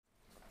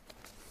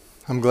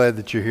I'm glad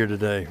that you're here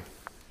today.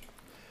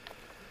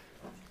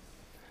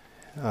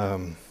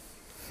 I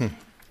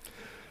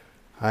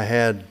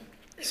had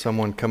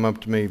someone come up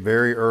to me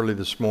very early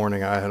this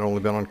morning. I had only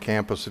been on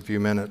campus a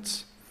few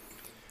minutes.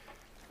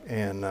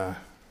 And I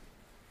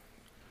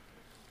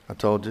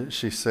told you,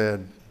 she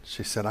said,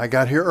 I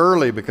got here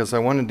early because I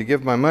wanted to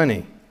give my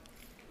money.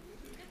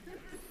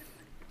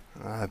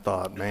 I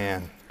thought,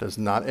 man, does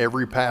not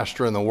every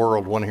pastor in the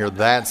world want to hear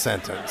that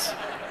sentence?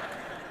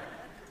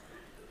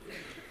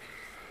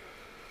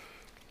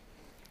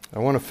 I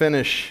want to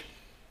finish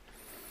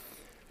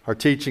our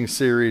teaching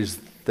series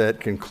that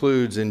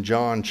concludes in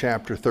John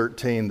chapter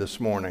 13 this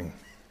morning.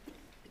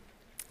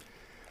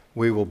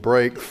 We will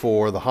break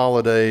for the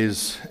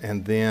holidays,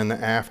 and then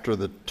after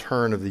the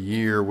turn of the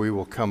year, we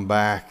will come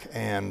back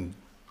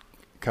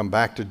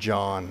to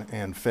John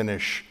and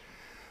finish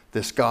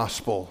this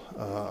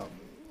gospel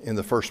in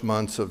the first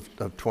months of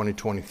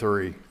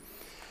 2023.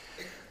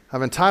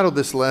 I've entitled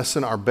this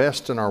lesson, Our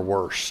Best and Our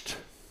Worst.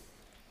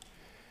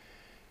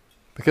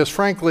 Because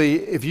frankly,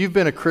 if you've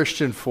been a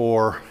Christian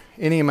for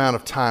any amount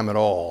of time at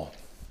all,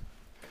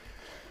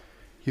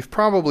 you've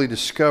probably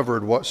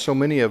discovered what so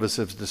many of us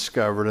have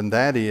discovered, and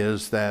that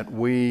is that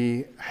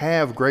we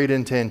have great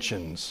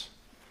intentions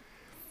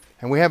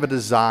and we have a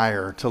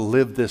desire to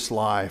live this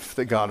life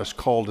that God has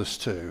called us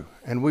to,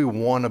 and we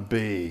want to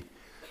be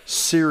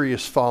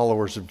serious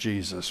followers of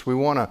Jesus. We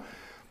want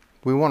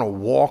to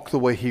walk the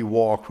way He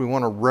walked. We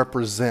want to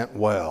represent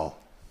well.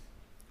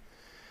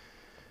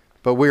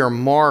 But we are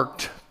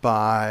marked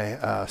by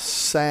a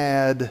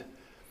sad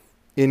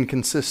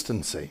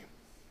inconsistency.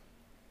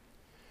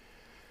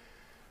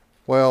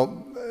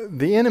 Well,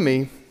 the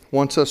enemy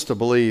wants us to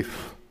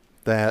believe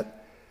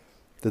that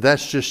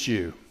that's just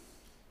you.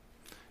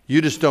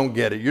 You just don't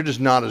get it. You're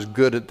just not as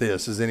good at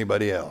this as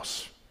anybody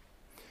else.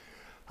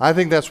 I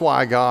think that's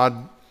why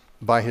God,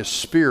 by His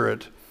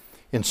Spirit,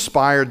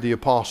 inspired the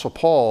Apostle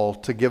Paul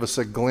to give us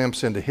a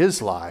glimpse into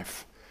his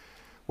life,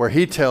 where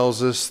he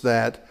tells us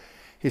that,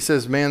 he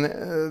says,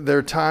 man, there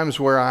are times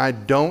where I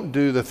don't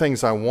do the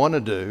things I want to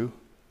do,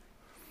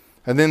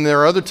 and then there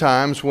are other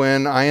times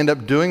when I end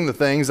up doing the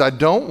things I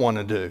don't want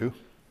to do.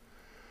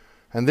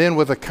 And then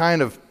with a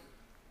kind of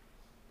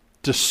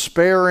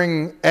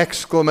despairing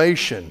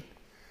exclamation,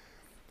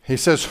 he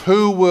says,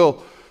 who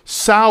will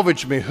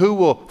salvage me? Who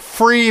will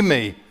free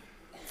me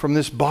from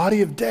this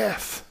body of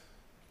death?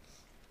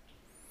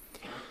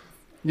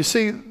 You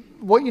see,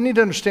 what you need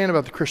to understand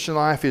about the Christian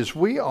life is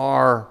we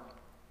are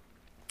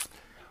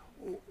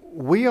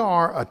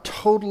a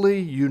totally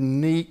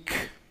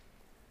unique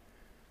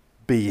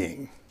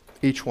being,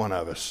 each one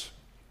of us,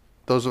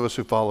 those of us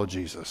who follow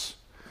Jesus.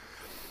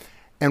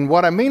 And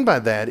what I mean by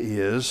that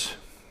is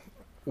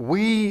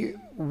we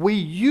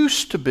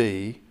used to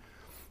be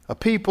a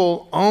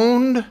people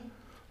owned,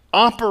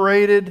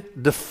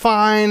 operated,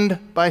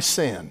 defined by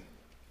sin.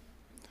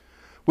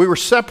 We were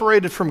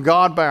separated from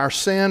God by our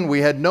sin.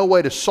 We had no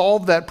way to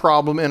solve that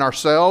problem in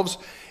ourselves.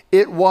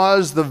 It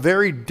was the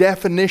very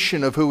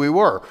definition of who we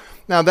were.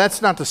 Now,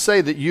 that's not to say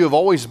that you have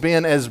always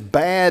been as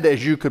bad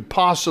as you could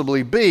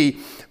possibly be,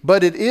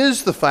 but it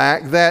is the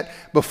fact that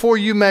before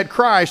you met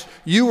Christ,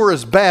 you were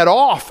as bad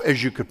off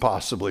as you could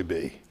possibly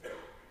be.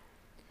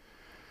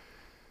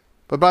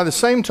 But by the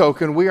same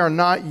token, we are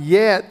not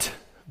yet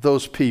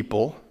those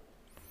people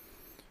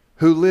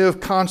who live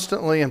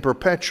constantly and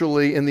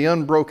perpetually in the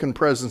unbroken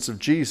presence of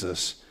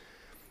Jesus,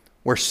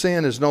 where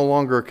sin is no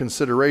longer a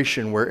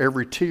consideration, where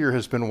every tear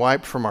has been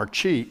wiped from our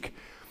cheek.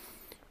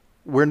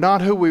 We're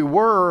not who we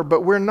were,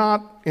 but we're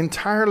not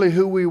entirely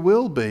who we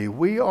will be.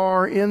 We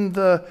are in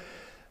the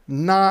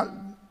not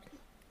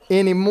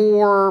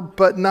anymore,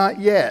 but not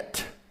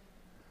yet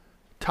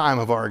time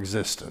of our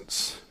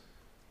existence.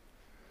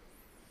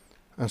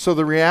 And so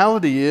the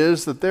reality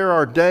is that there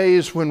are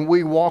days when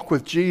we walk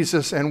with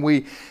Jesus and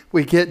we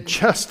get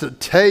just a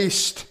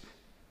taste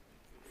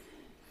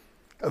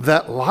of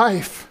that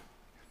life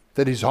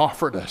that He's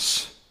offered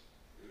us.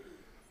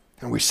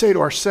 And we say to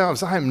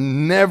ourselves, I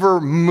am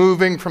never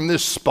moving from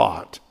this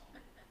spot.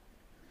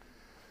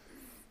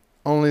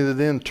 Only to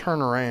then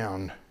turn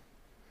around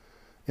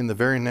in the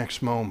very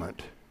next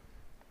moment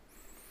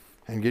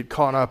and get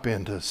caught up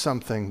into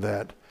something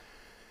that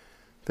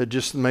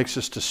just makes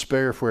us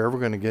despair if we're ever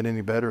going to get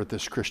any better at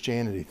this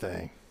Christianity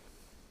thing.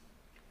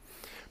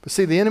 But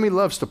see, the enemy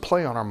loves to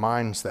play on our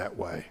minds that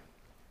way.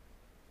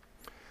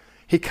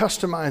 He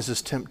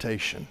customizes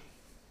temptation.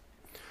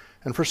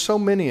 And for so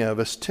many of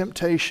us,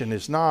 temptation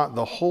is not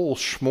the whole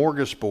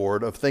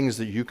smorgasbord of things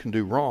that you can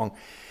do wrong.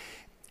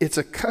 It's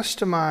a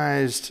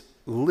customized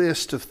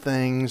list of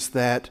things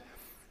that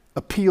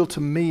appeal to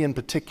me in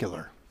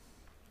particular.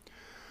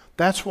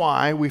 That's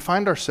why we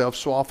find ourselves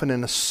so often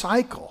in a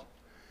cycle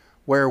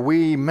where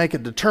we make a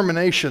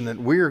determination that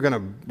we're going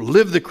to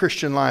live the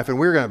Christian life and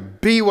we're going to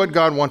be what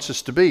God wants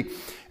us to be.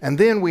 And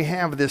then we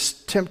have this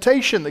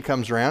temptation that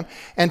comes around,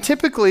 and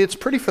typically it's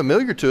pretty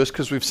familiar to us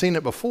because we've seen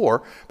it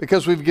before,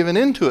 because we've given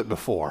into it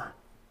before.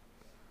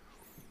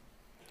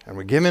 And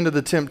we give into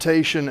the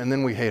temptation and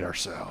then we hate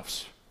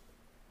ourselves.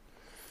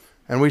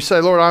 And we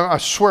say, Lord, I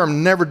swear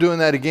I'm never doing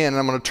that again. And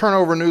I'm going to turn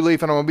over a new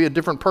leaf and I'm going to be a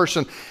different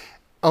person,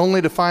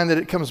 only to find that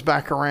it comes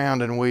back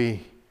around and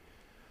we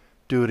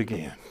do it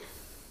again.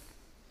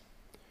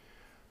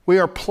 We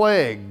are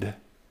plagued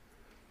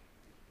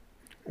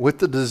with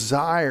the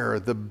desire,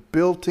 the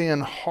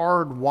built-in,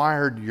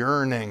 hardwired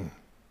yearning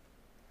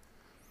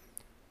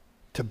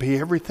to be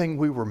everything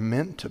we were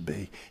meant to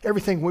be,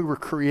 everything we were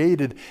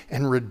created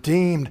and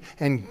redeemed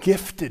and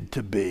gifted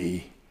to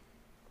be.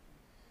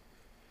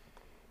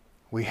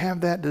 We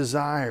have that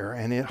desire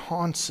and it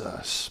haunts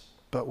us,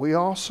 but we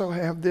also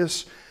have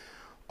this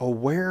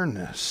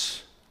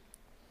awareness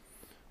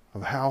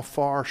of how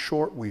far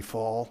short we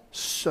fall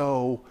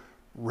so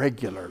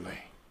regularly.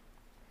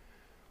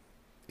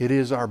 It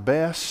is our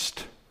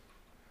best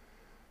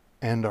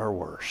and our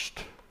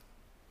worst.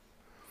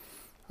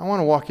 I want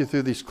to walk you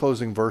through these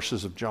closing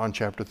verses of John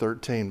chapter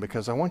 13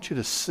 because I want you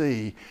to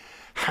see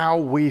how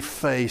we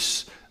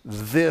face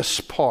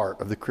this part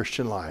of the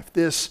Christian life,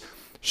 this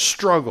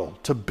struggle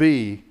to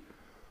be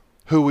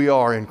who we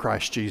are in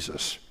Christ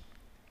Jesus.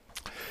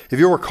 If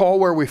you recall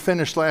where we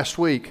finished last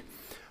week,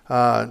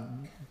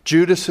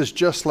 Judas has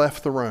just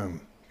left the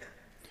room.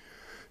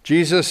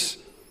 Jesus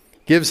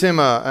shows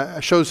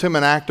him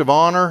an act of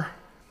honor.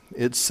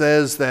 It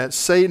says that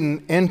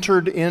Satan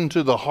entered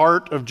into the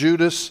heart of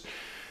Judas,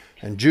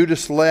 and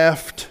Judas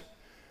left,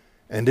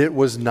 and it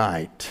was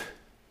night.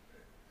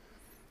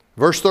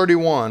 Verse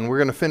 31, we're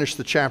going to finish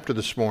the chapter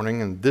this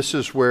morning, and this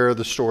is where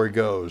the story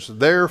goes.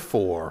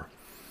 Therefore,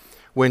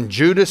 when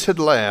Judas had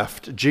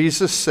left,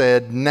 Jesus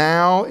said,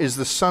 "Now is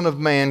the Son of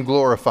Man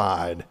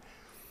glorified,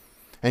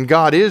 and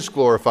God is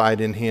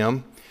glorified in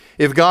him.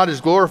 If God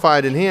is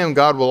glorified in him,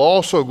 God will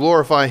also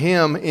glorify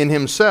him in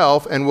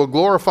himself, and will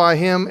glorify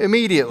him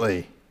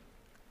immediately.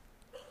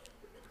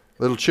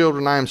 Little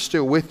children, I am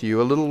still with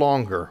you a little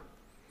longer.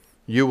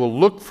 You will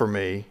look for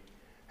me,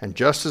 and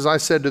just as I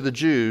said to the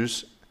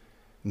Jews,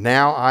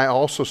 now I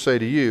also say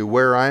to you,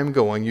 where I am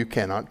going, you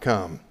cannot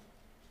come."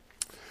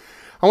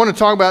 I want to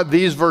talk about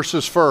these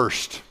verses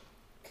first.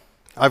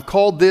 I've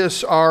called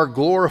this our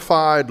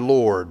glorified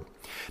Lord.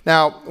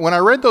 Now, when I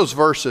read those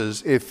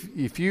verses,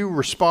 if you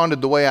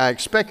responded the way I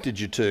expected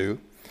you to,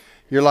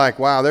 you're like,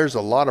 wow, there's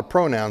a lot of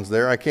pronouns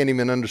there. I can't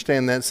even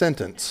understand that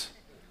sentence.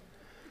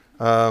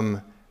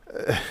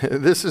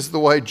 This is the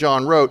way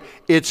John wrote.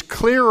 It's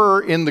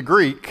clearer in the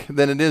Greek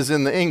than it is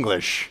in the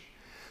English.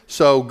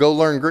 So go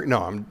learn Greek.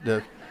 No,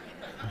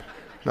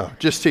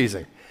 just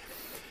teasing.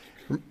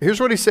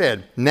 Here's what he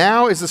said.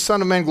 Now is the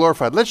Son of Man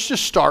glorified. Let's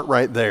just start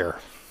right there.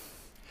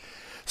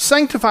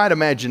 Sanctified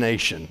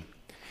imagination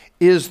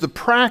is the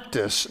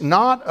practice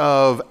not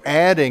of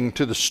adding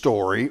to the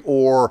story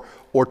or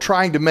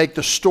trying to make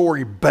the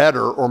story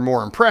better or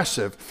more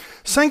impressive.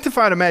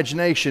 Sanctified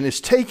imagination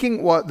is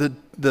taking what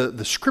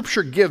the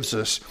Scripture gives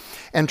us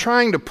and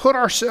trying to put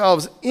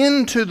ourselves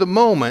into the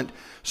moment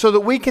so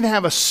that we can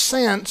have a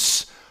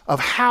sense of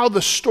how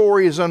the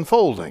story is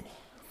unfolding.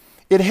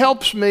 It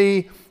helps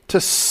me to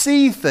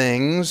see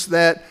things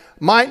that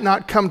might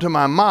not come to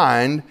my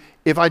mind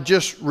if I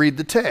just read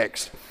the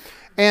text.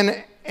 And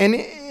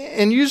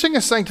using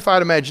a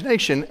sanctified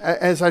imagination,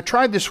 as I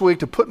tried this week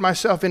to put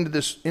myself into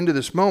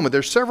this moment,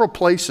 there's several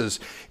places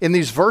in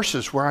these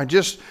verses where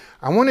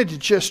I wanted to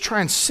just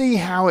try and see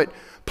how it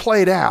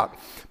played out.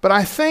 But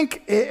I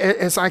think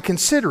as I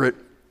consider it,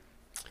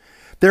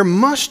 there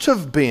must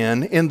have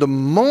been, in the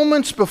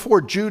moments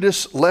before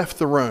Judas left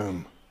the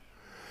room,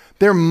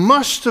 there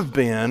must have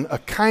been a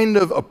kind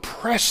of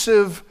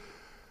oppressive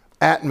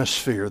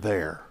atmosphere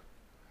there.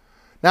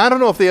 Now, I don't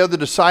know if the other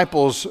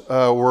disciples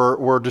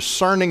were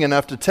discerning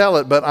enough to tell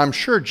it, but I'm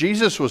sure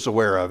Jesus was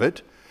aware of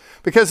it,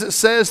 because it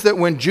says that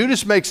when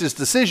Judas makes his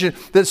decision,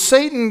 that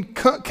Satan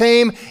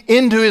came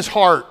into his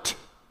heart.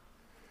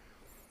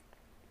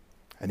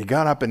 And he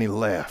got up and he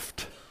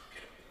left.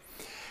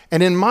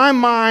 And in my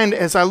mind,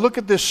 as I look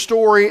at this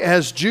story,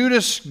 as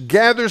Judas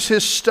gathers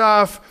his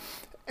stuff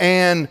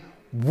and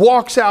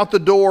walks out the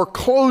door,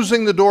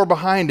 closing the door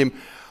behind him,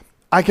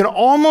 I can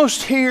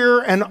almost hear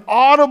an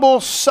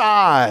audible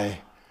sigh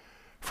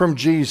from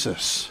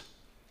Jesus.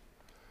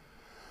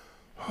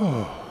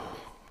 And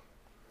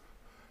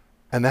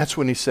that's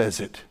when he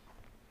says it.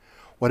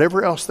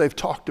 Whatever else they've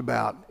talked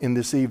about in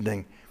this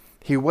evening,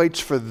 he waits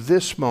for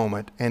this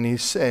moment and he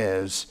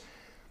says,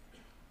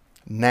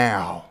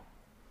 "Now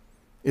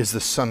is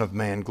the Son of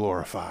Man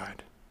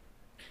glorified."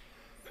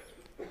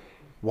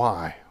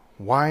 Why?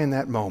 Why in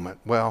that moment?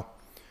 Well,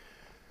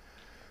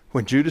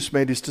 when Judas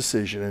made his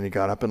decision and he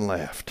got up and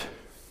left,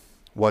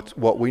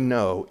 what we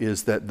know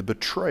is that the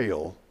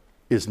betrayal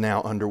is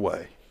now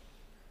underway.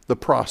 The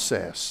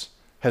process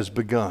has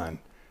begun,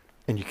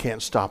 and you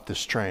can't stop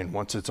this train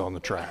once it's on the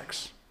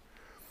tracks.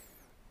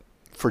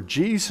 For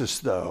Jesus,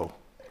 though,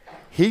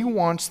 he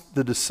wants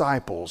the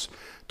disciples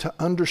to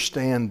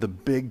understand the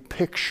big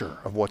picture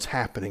of what's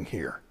happening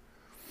here.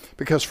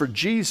 Because for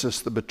Jesus,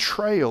 the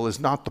betrayal is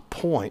not the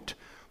point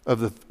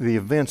of the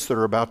events that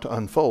are about to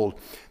unfold.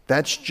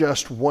 That's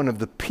just one of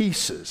the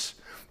pieces.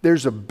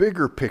 There's a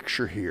bigger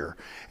picture here.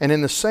 And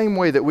in the same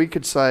way that we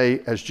could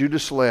say, as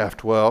Judas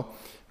left, well,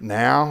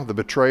 now the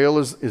betrayal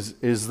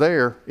is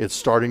there. It's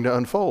starting to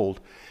unfold.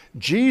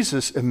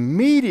 Jesus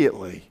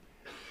immediately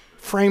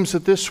frames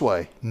it this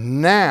way.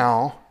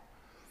 Now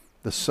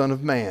the Son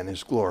of Man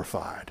is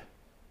glorified.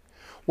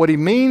 What he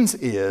means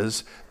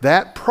is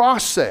that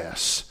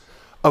process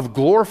of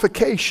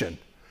glorification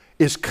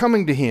is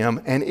coming to him,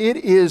 and it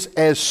is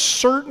as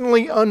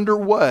certainly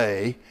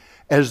underway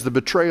as the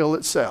betrayal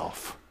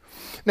itself.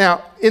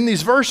 Now, in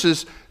these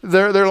verses,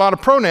 there are a lot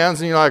of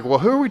pronouns, and you're like, well,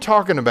 who are we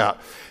talking about?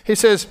 He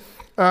says,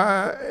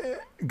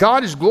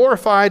 God is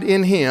glorified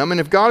in him, and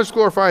if God is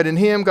glorified in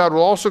him, God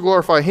will also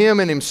glorify him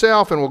in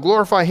himself and will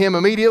glorify him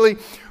immediately.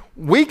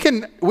 We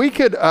could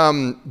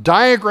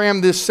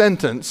diagram this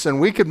sentence,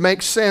 and we could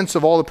make sense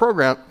of all the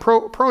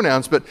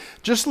pronouns, but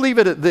just leave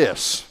it at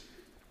this.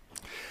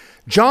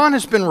 John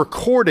has been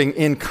recording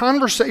in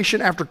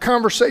conversation after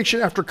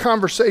conversation after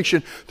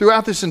conversation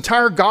throughout this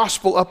entire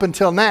gospel up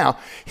until now.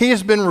 He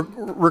has been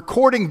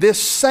recording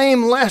this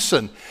same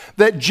lesson,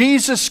 that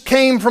Jesus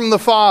came from the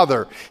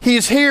Father.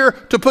 He's here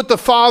to put the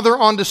Father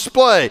on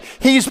display.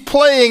 He's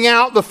playing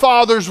out the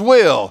Father's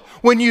will.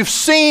 When you've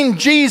seen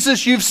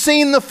Jesus, you've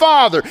seen the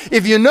Father.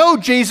 If you know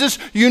Jesus,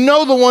 you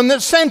know the one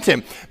that sent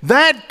him.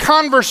 That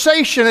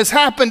conversation has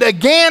happened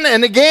again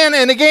and again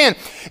and again.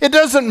 It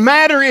doesn't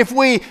matter if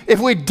we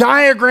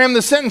diagram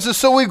the sentences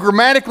so we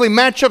grammatically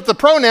match up the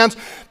pronouns.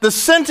 The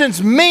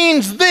sentence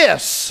means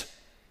this.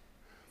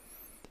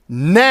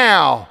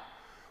 Now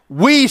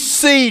we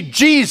see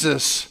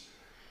Jesus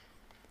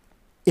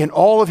in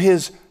all of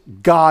his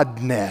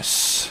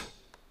godness.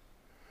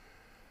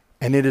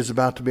 And it is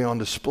about to be on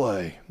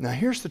display. Now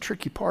here's the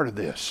tricky part of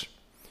this.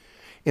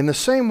 In the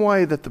same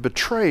way that the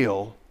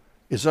betrayal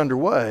is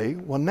underway,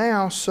 well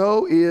now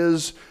so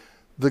is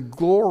the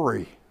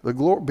glory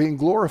being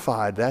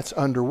glorified. That's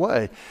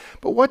underway.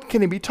 But what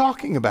can he be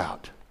talking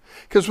about?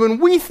 Because when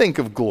we think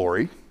of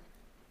glory,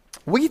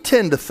 we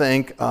tend to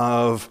think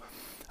of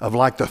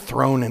like the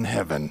throne in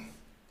heaven.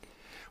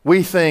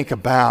 We think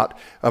about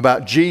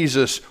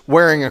Jesus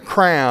wearing a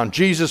crown,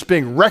 Jesus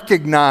being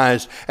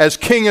recognized as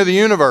King of the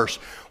universe.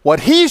 What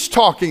he's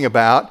talking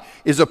about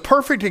is a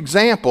perfect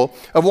example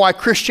of why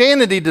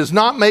Christianity does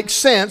not make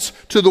sense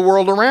to the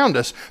world around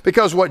us.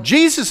 Because what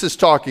Jesus is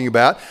talking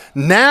about,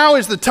 now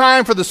is the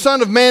time for the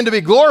Son of Man to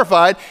be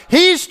glorified.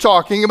 He's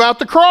talking about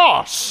the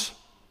cross.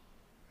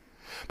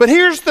 But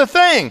here's the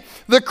thing.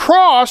 The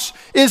cross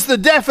is the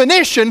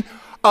definition,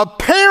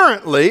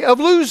 apparently, of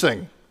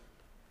losing.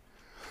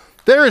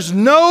 There is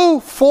no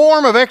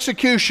form of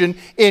execution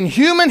in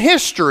human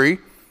history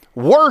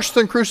worse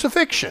than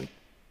crucifixion.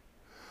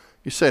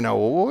 You say, no,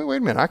 well, wait a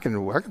minute, I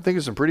can think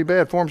of some pretty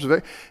bad forms of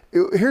it.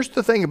 Here's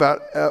the thing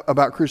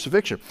about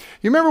crucifixion.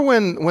 You remember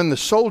when the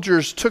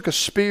soldiers took a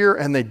spear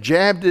and they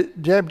jabbed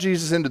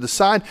Jesus into the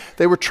side?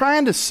 They were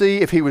trying to see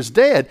if he was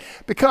dead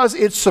because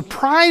it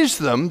surprised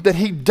them that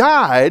he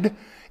died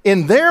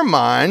in their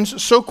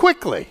minds so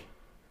quickly.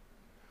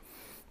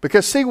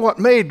 Because see, what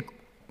made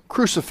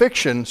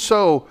crucifixion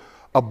so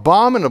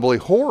abominably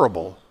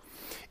horrible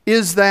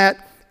is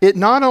that it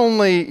not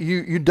only,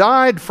 you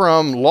died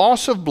from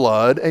loss of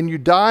blood and you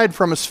died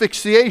from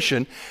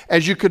asphyxiation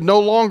as you could no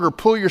longer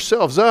pull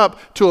yourselves up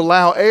to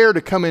allow air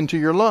to come into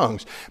your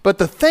lungs. But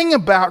the thing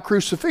about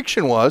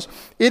crucifixion was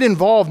it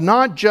involved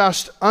not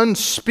just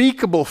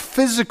unspeakable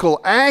physical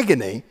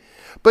agony,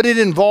 but it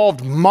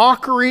involved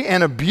mockery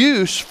and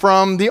abuse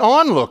from the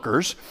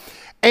onlookers.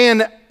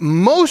 And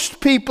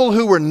most people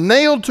who were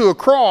nailed to a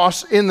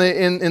cross in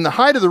the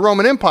height of the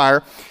Roman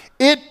Empire,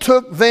 it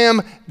took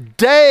them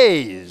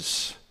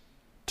days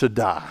to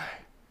die.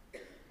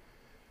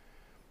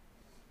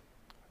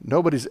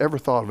 Nobody's ever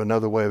thought of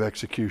another way of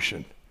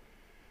execution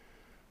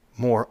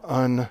more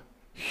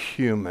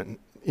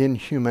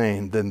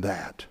inhumane than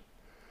that.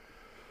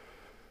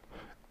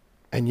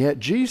 And yet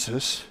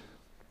Jesus,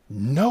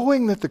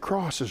 knowing that the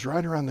cross is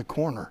right around the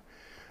corner,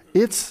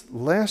 it's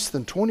less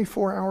than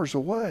 24 hours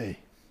away.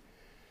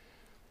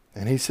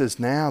 And he says,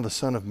 now the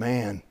Son of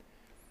Man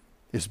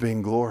is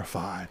being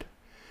glorified.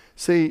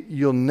 See,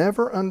 you'll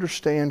never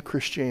understand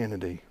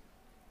Christianity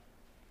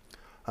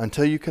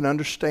until you can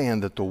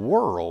understand that the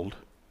world,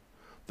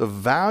 the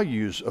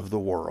values of the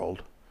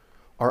world,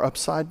 are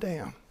upside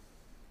down.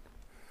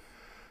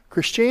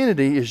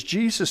 Christianity is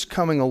Jesus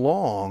coming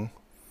along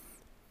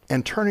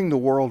and turning the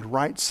world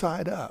right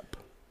side up.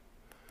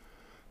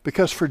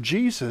 Because for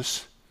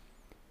Jesus,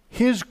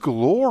 his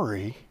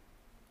glory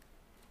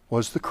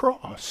was the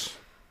cross.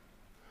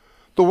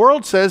 The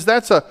world says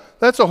that's a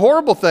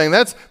horrible thing.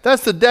 That's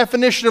the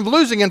definition of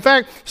losing. In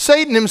fact,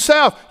 Satan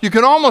himself, you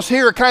can almost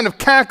hear a kind of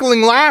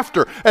cackling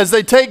laughter as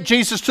they take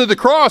Jesus to the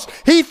cross.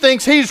 He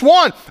thinks he's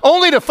won,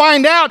 only to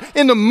find out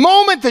in the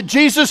moment that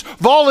Jesus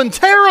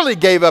voluntarily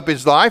gave up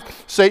his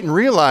life, Satan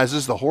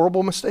realizes the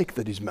horrible mistake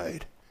that he's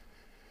made.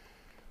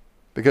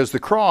 Because the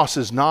cross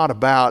is not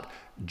about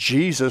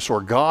Jesus or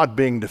God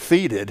being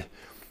defeated.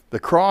 The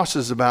cross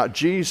is about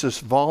Jesus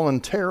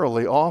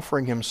voluntarily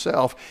offering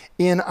himself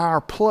in our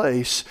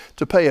place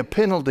to pay a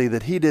penalty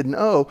that he didn't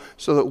owe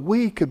so that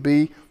we could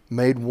be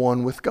made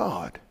one with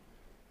God.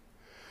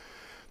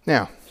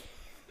 Now,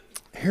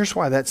 here's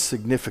why that's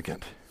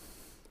significant.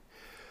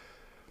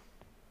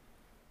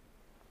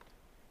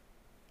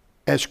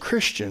 As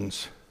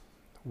Christians,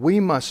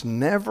 we must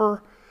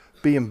never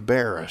be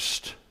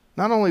embarrassed.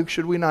 Not only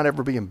should we not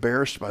ever be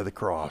embarrassed by the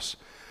cross,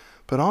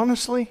 but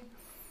honestly,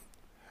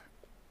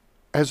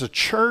 as a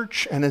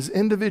church and as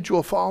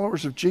individual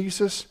followers of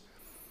Jesus,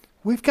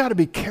 we've got to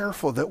be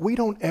careful that we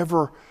don't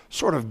ever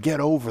sort of get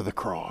over the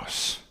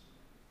cross.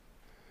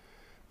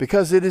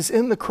 Because it is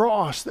in the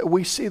cross that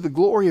we see the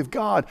glory of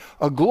God,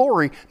 a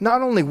glory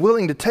not only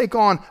willing to take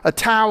on a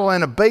towel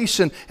and a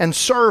basin and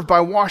serve by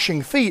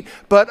washing feet,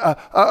 but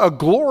a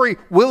glory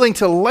willing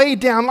to lay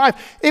down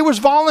life. It was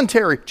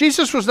voluntary.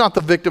 Jesus was not the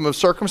victim of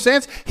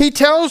circumstance. He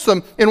tells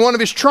them in one of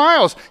his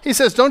trials, he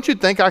says, don't you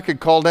think I could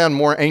call down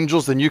more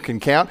angels than you can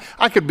count?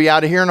 I could be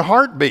out of here in a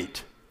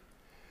heartbeat.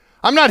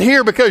 I'm not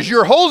here because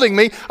you're holding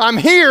me. I'm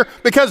here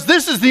because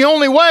this is the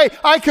only way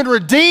I can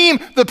redeem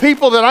the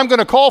people that I'm going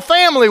to call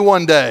family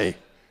one day.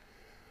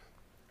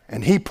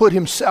 And he put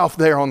himself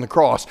there on the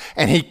cross,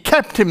 and he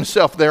kept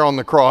himself there on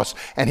the cross,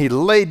 and he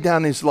laid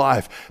down his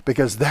life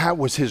because that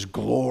was his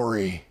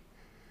glory.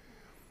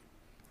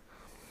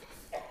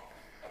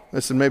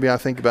 Listen, maybe I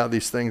think about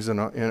these things in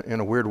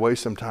a weird way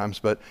sometimes,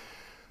 but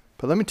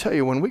let me tell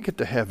you, when we get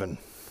to heaven,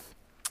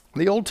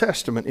 the Old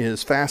Testament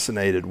is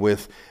fascinated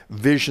with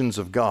visions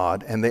of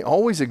God, and they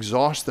always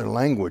exhaust their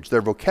language,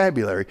 their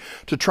vocabulary,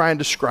 to try and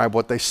describe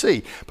what they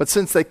see. But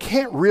since they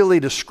can't really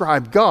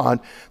describe God,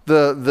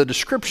 the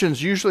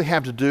descriptions usually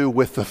have to do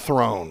with the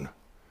throne.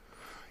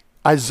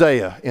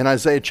 Isaiah, in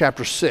Isaiah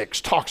chapter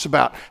 6, talks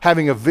about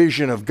having a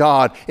vision of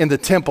God in the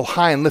temple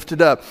high and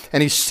lifted up,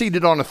 and he's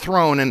seated on a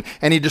throne,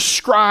 and he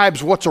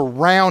describes what's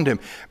around him.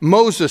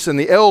 Moses and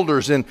the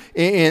elders in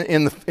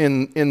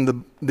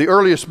the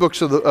earliest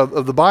books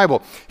of the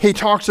Bible, he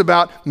talks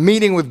about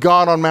meeting with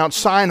God on Mount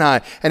Sinai,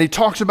 and he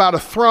talks about a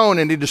throne,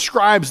 and he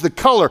describes the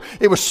color.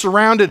 It was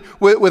surrounded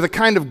with a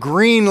kind of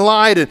green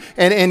light,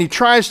 and he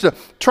tries to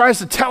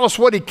tell us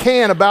what he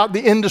can about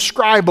the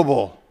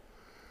indescribable.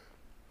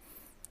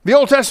 The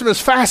Old Testament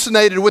is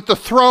fascinated with the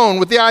throne,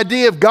 with the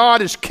idea of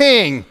God as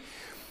king.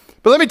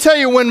 But let me tell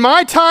you, when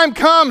my time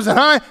comes and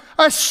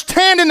I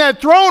stand in that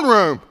throne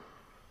room,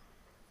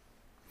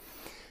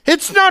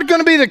 it's not going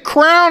to be the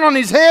crown on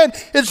his head.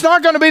 It's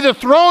not going to be the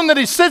throne that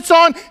he sits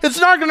on. It's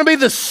not going to be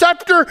the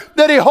scepter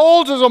that he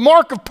holds as a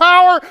mark of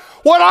power.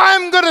 What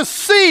I'm going to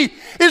see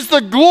is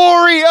the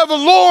glory of the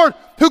Lord,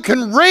 who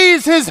can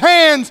raise his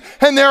hands,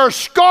 and there are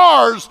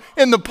scars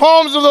in the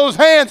palms of those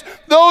hands.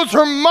 Those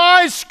are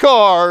my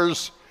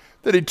scars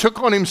that he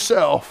took on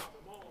himself.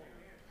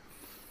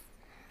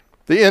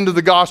 The end of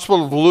the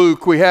Gospel of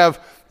Luke, we have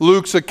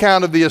Luke's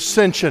account of the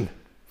ascension.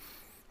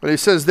 But he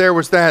says there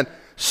was that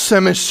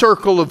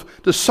semicircle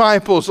of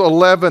disciples,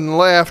 11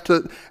 left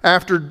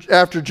after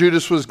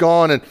Judas was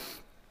gone, and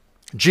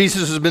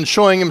Jesus has been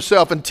showing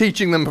himself and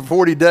teaching them for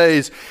 40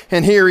 days.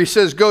 And here he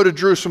says, go to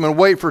Jerusalem and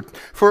wait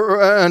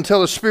until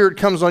the Spirit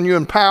comes on you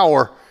in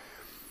power.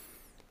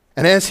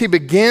 And as he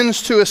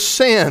begins to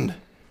ascend,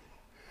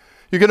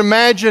 you can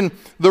imagine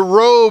the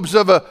robes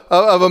of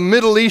a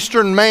Middle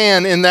Eastern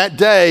man in that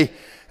day.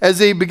 As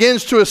he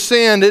begins to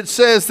ascend, it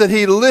says that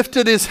he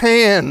lifted his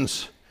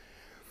hands,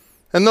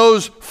 and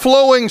those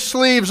flowing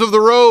sleeves of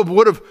the robe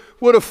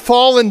would have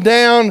fallen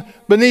down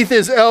beneath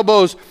his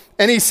elbows.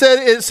 And it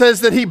says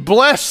that he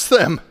blessed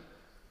them.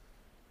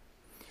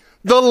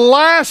 The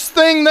last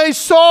thing they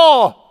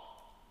saw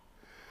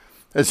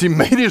as he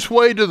made his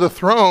way to the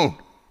throne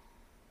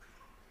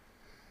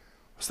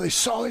was they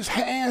saw his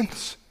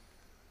hands.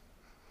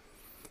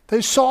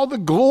 They saw the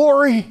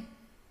glory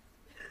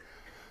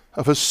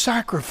of a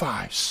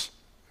sacrifice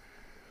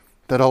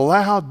that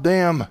allowed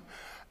them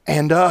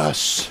and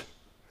us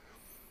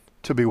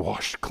to be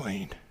washed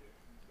clean.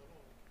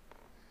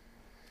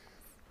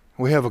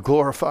 We have a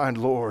glorified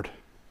Lord.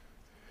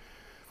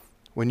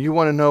 When you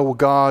want to know what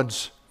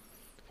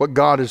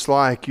God is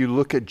like, you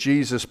look at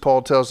Jesus.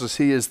 Paul tells us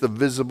he is the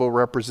visible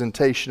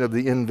representation of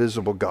the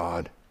invisible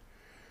God.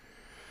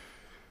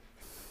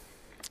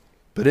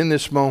 But in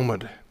this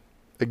moment,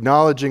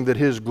 acknowledging that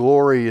his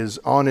glory is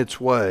on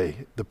its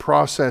way, the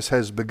process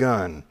has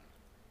begun.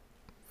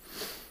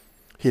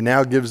 He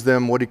now gives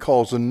them what he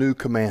calls a new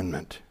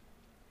commandment.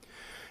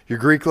 Your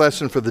Greek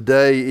lesson for the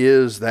day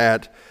is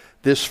that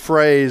this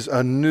phrase,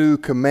 a new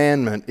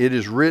commandment, it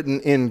is written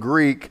in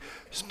Greek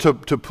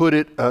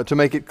to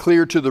make it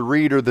clear to the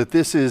reader that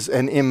this is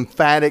an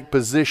emphatic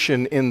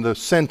position in the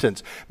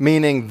sentence,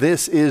 meaning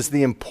this is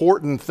the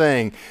important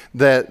thing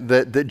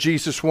that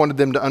Jesus wanted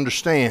them to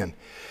understand.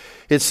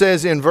 It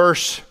says in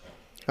verse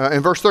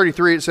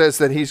 33, it says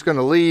that he's going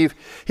to leave.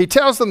 He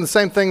tells them the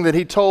same thing that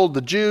he told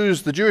the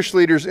Jewish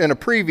leaders in a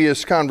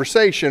previous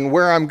conversation: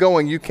 where I'm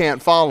going, you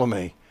can't follow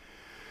me.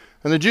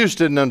 And the Jews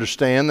didn't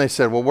understand. They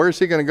said, well, where's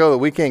he going to go that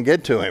we can't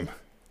get to him?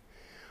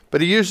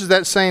 But he uses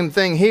that same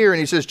thing here, and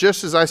he says,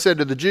 just as I said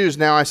to the Jews,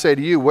 now I say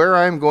to you, where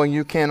I am going,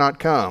 you cannot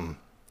come.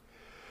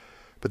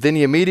 But then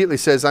he immediately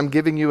says, I'm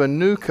giving you a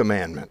new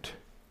commandment,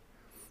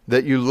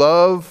 that you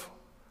love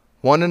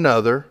one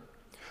another,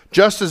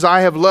 just as I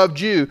have loved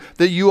you,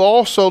 that you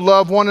also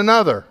love one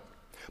another.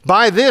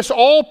 By this,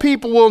 all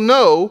people will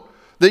know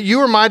that you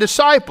are my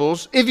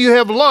disciples, if you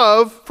have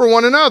love for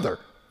one another.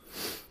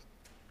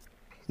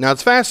 Now,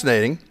 it's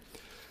fascinating.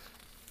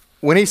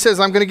 When he says,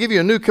 I'm going to give you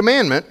a new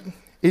commandment,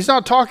 he's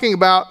not talking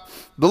about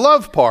the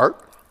love part.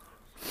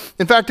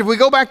 In fact, if we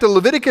go back to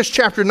Leviticus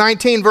chapter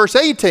 19, verse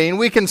 18,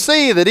 we can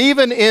see that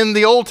even in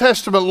the Old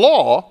Testament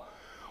law,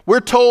 we're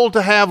told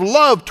to have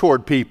love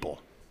toward people.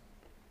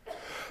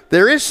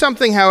 There is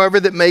something, however,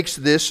 that makes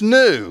this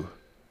new.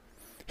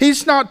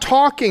 He's not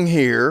talking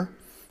here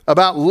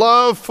about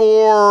love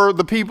for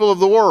the people of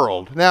the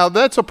world. Now,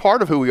 that's a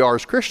part of who we are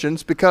as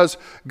Christians because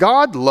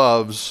God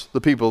loves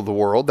the people of the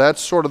world.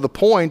 That's sort of the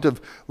point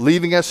of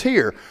leaving us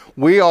here.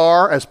 We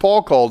are, as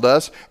Paul called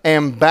us,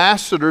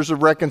 ambassadors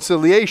of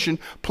reconciliation,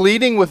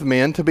 pleading with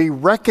men to be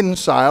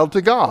reconciled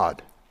to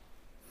God.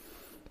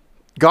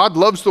 God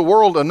loves the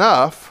world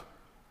enough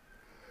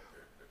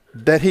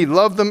that he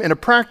loved them in a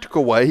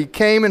practical way. He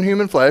came in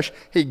human flesh.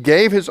 He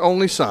gave his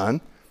only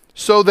son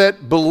so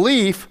that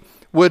belief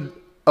would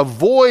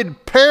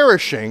avoid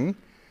perishing,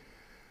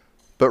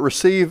 but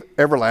receive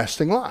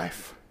everlasting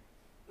life.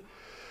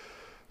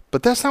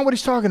 But that's not what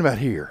he's talking about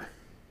here.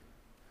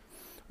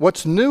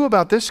 What's new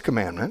about this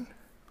commandment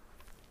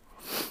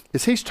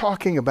is he's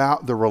talking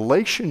about the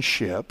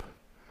relationship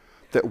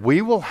that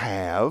we will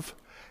have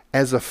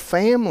as a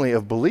family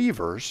of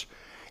believers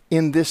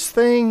in this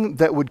thing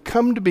that would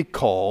come to be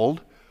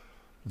called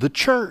the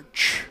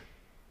church.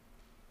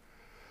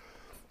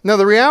 Now,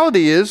 the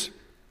reality is,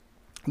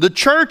 the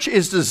church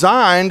is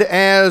designed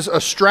as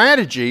a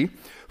strategy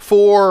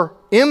for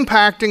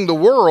impacting the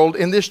world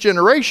in this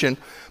generation,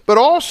 but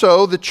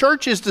also the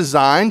church is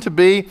designed to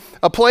be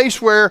a place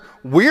where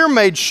we're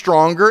made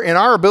stronger in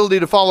our ability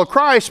to follow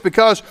Christ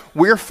because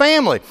we're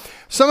family.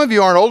 Some of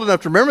you aren't old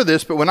enough to remember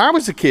this, but when I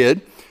was a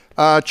kid,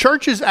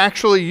 churches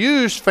actually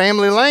used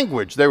family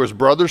language. There was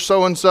brother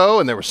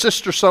so-and-so and there was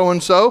sister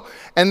so-and-so,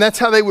 and that's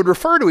how they would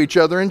refer to each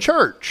other in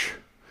church.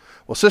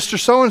 Well, sister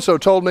so-and-so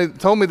told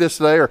me this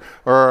today,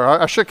 or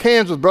I shook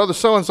hands with brother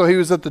so-and-so, he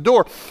was at the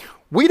door.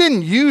 We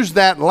didn't use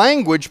that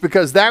language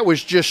because that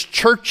was just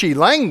churchy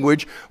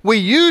language. We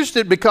used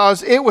it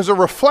because it was a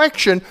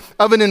reflection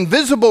of an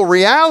invisible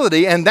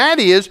reality, and that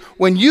is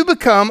when you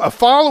become a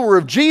follower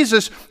of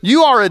Jesus,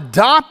 you are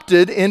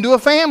adopted into a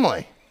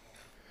family.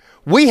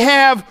 We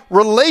have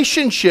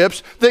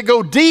relationships that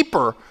go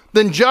deeper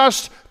than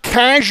just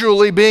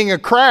casually being a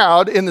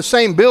crowd in the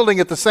same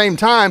building at the same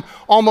time,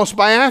 almost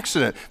by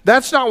accident.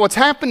 That's not what's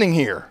happening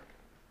here.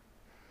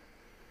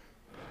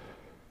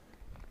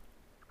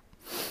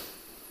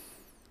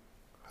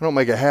 I don't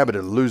make a habit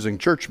of losing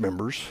church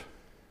members,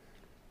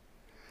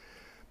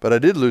 but I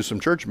did lose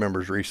some church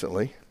members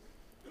recently.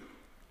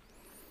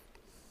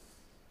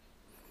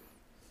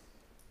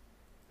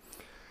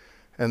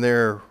 And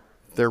their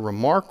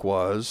remark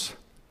was,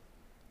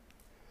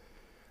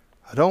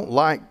 I don't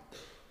like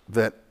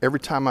that every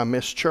time I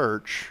miss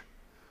church,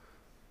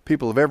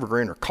 people of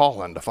Evergreen are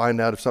calling to find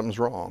out if something's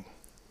wrong.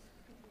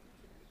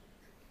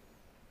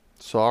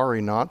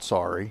 Sorry, not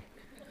sorry.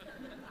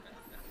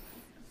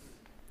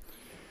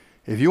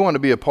 If you want to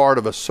be a part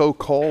of a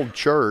so-called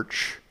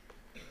church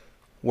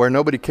where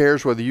nobody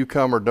cares whether you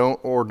come or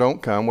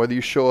don't come, whether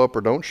you show up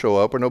or don't show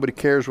up, or nobody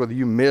cares whether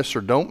you miss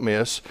or don't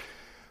miss,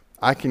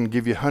 I can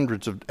give you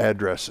hundreds of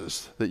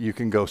addresses that you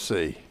can go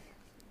see.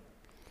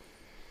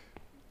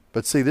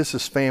 But see, this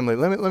is family.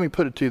 Let me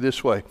put it to you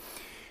this way.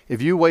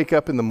 If you wake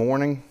up in the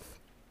morning,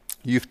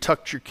 you've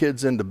tucked your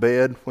kids into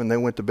bed when they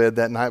went to bed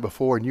that night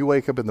before, and you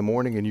wake up in the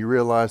morning and you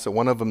realize that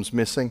one of them's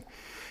missing.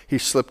 He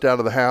slipped out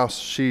of the house.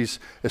 She's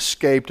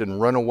escaped and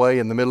run away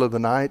in the middle of the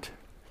night.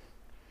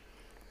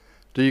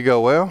 Do you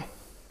go, well,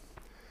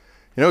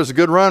 it was a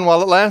good run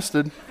while it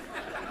lasted.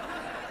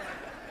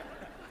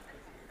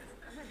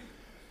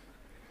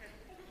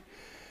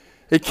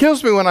 It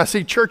kills me when I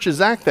see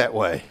churches act that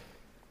way.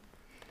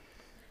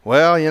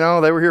 Well,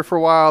 they were here for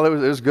a while. It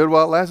was good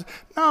while it lasted.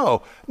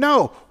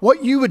 No.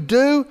 What you would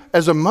do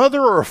as a mother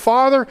or a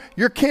father,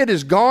 your kid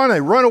is gone, they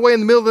run away in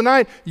the middle of the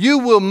night, you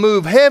will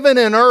move heaven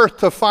and earth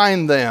to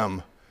find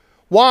them.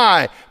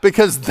 Why?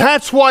 Because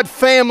that's what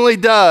family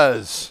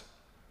does.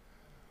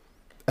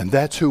 And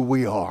that's who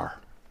we are.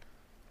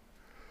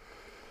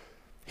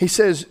 He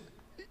says,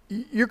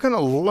 you're going to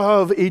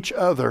love each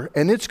other,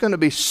 and it's going to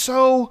be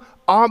so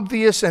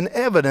obvious and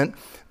evident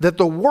that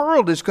the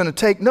world is going to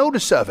take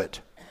notice of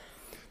it.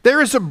 There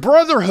is a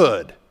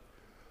brotherhood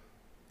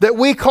that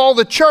we call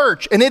the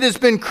church, and it has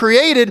been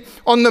created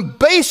on the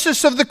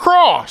basis of the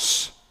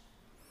cross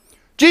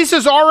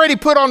Jesus already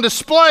put on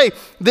display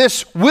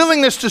this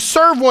willingness to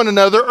serve one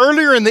another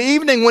earlier in the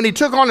evening when he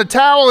took on a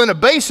towel and a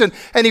basin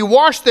and he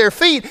washed their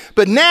feet.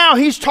 But now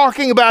he's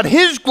talking about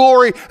his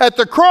glory at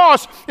the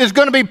cross is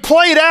going to be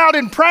played out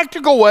in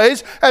practical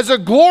ways as a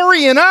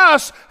glory in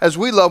us as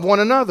we love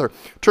one another.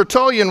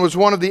 Tertullian was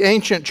one of the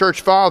ancient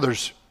church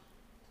fathers.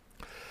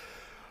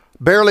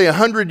 Barely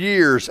 100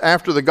 years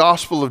after the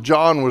Gospel of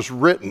John was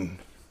written,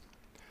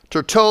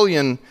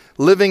 Tertullian,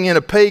 living in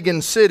a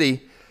pagan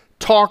city,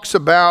 talks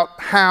about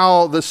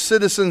how the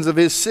citizens of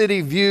his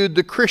city viewed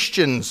the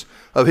Christians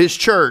of his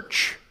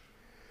church.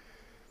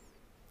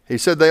 He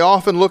said, they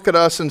often look at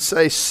us and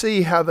say,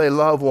 see how they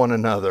love one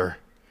another.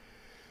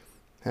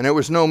 And it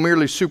was no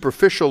merely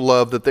superficial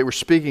love that they were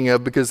speaking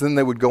of, because then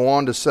they would go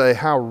on to say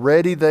how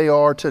ready they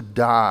are to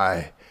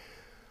die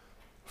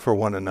for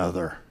one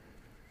another.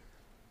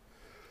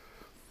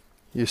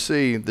 You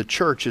see, the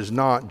church is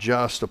not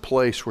just a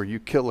place where you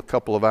kill a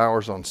couple of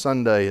hours on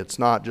Sunday. It's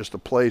not just a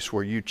place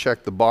where you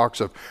check the box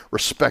of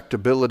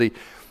respectability.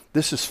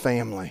 This is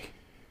family.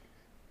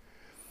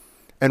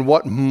 And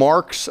what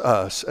marks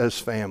us as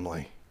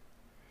family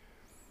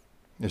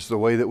is the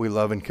way that we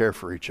love and care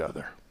for each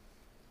other.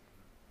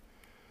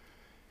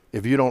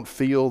 If you don't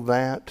feel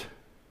that,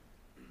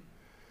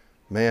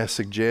 may I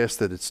suggest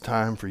that it's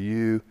time for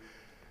you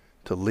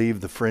to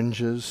leave the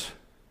fringes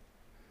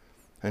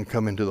and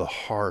come into the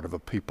heart of a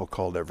people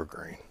called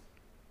Evergreen.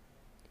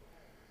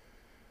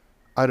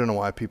 I don't know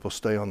why people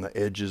stay on the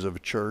edges of a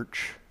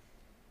church.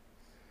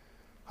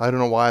 I don't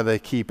know why they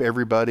keep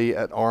everybody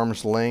at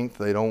arm's length.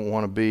 They don't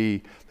want to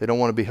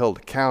be held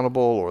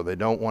accountable, or they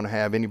don't want to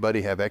have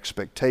anybody have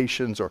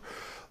expectations. Or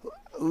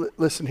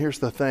listen, here's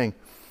the thing.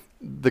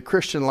 The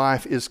Christian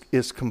life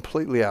is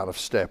completely out of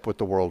step with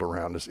the world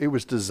around us. It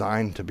was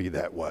designed to be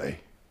that way.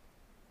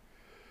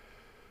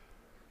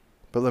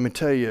 But let me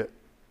tell you,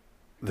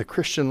 the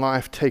Christian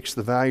life takes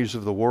the values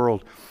of the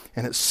world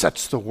and it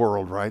sets the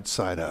world right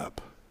side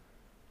up.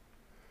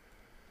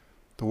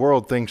 The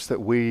world thinks that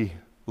we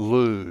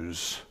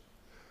lose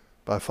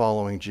by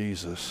following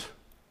Jesus.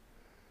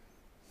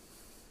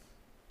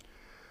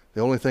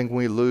 The only thing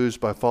we lose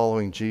by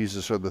following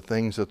Jesus are the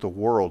things that the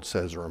world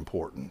says are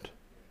important.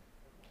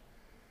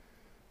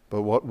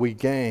 But what we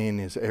gain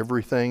is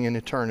everything in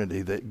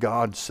eternity that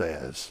God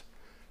says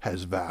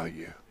has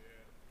value.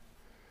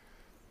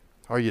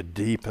 Are you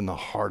deep in the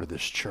heart of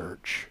this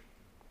church?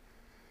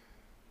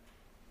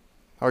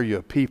 Are you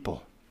a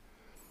people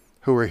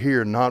who are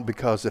here not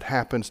because it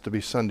happens to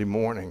be Sunday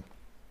morning,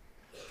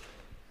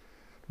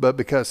 but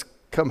because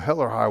come hell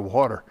or high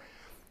water,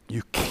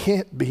 you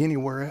can't be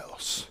anywhere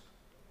else?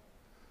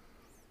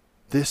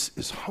 This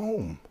is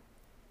home.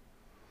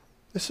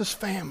 This is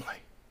family.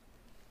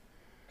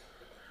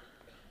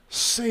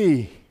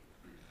 See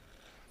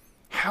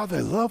how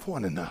they love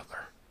one another.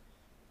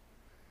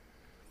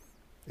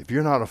 If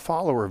you're not a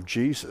follower of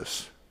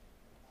Jesus,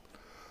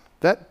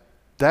 that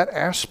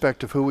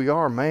aspect of who we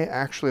are may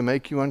actually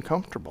make you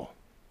uncomfortable.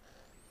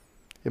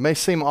 It may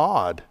seem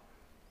odd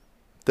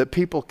that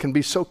people can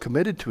be so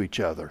committed to each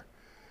other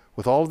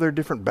with all their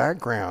different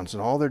backgrounds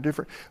and all their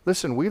different...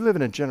 Listen, we live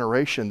in a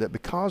generation that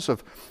because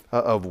of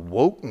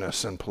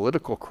wokeness and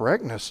political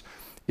correctness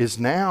is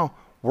now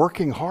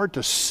working hard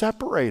to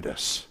separate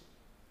us.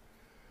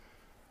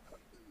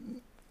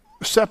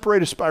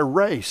 Separate us by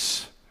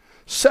race.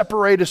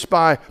 Separate us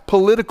by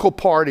political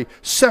party.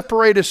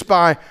 Separate us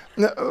by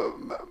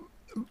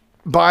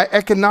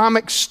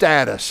economic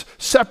status.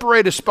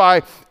 Separate us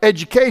by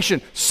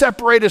education.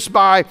 Separate us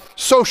by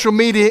social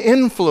media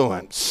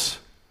influence.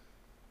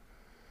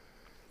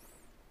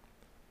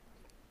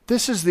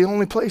 This is the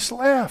only place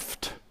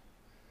left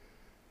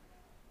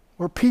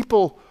where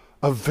people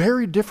of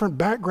very different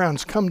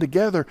backgrounds come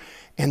together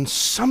and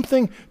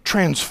something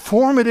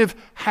transformative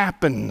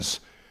happens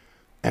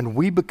and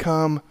we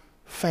become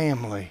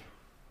family.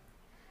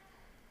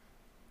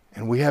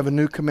 And we have a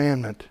new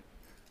commandment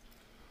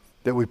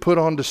that we put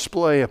on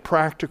display, a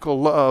practical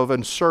love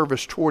and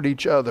service toward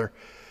each other.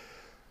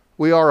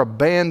 We are a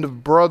band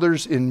of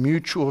brothers in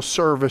mutual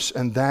service,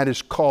 and that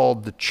is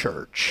called the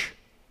church.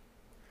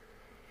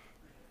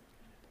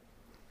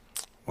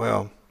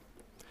 Well,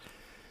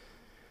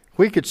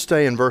 we could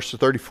stay in verses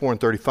 34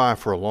 and 35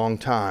 for a long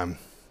time,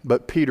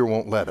 but Peter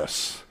won't let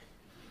us.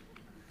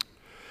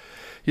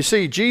 You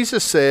see,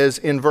 Jesus says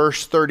in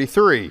verse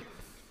 33,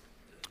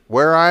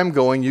 where I am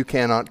going, you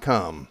cannot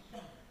come.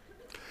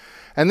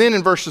 And then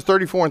in verses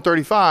 34 and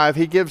 35,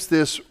 he gives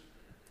this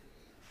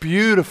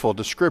beautiful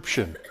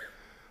description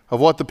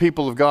of what the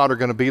people of God are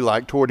going to be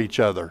like toward each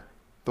other,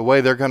 the way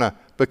they're going to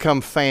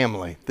become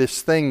family,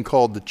 this thing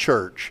called the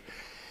church.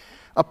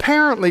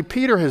 Apparently,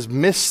 Peter has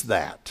missed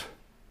that.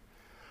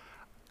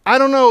 I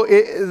don't know,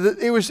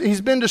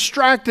 he's been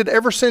distracted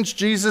ever since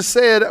Jesus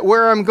said,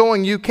 where I'm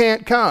going, you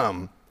can't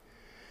come.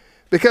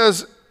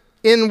 Because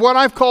in what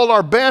I've called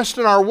our best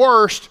and our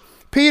worst,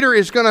 Peter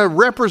is going to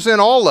represent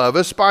all of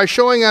us by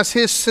showing us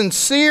his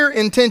sincere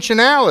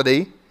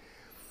intentionality,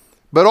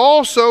 but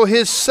also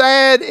his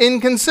sad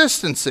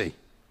inconsistency.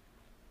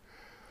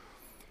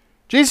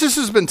 Jesus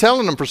has been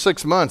telling them for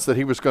 6 months that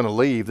he was going to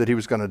leave, that he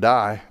was going to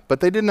die,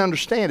 but they didn't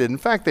understand it. In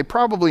fact, they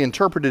probably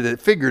interpreted it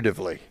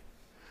figuratively.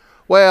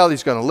 Well,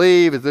 he's going to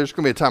leave. There's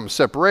going to be a time of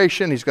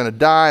separation. He's going to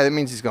die. That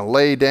means he's going to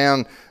lay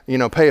down,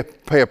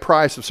 pay a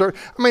price of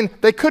service. I mean,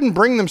 they couldn't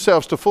bring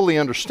themselves to fully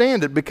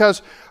understand it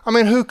because,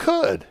 who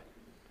could?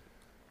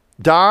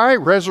 Die,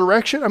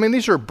 resurrection?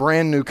 These are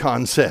brand new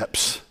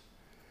concepts.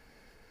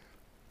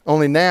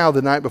 Only now,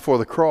 the night before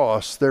the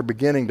cross,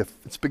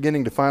 it's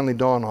beginning to finally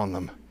dawn on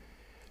them.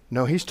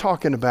 No, he's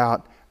talking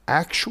about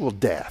actual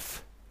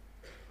death.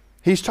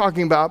 He's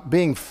talking about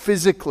being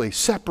physically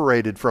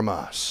separated from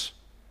us.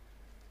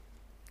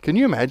 Can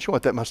you imagine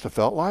what that must have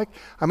felt like?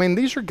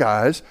 These are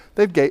guys,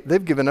 they've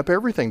given up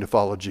everything to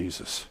follow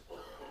Jesus.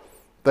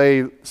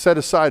 They set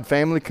aside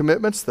family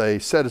commitments. They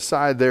set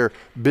aside their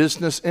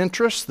business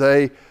interests.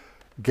 They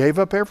gave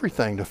up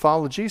everything to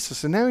follow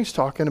Jesus. And now he's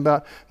talking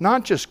about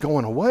not just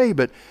going away,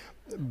 but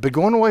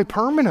going away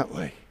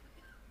permanently.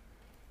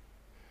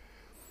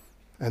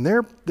 And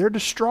they're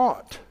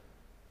distraught.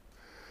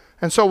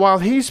 And so while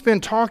he's been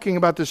talking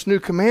about this new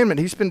commandment,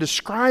 he's been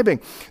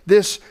describing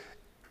this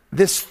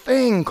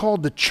thing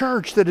called the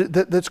church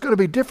that's going to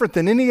be different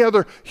than any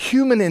other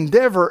human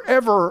endeavor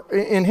ever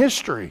in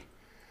history.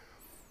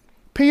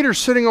 Peter's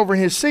sitting over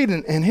in his seat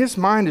and his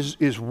mind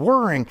is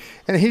worrying.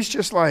 And he's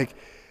just like,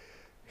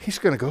 he's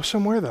going to go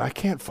somewhere that I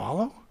can't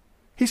follow?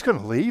 He's going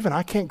to leave and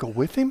I can't go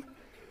with him?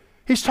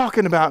 He's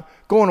talking about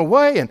going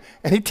away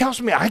and he tells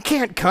me I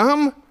can't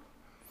come?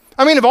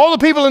 Of all the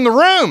people in the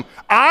room,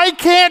 I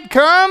can't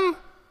come?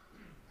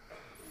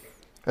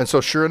 And so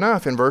sure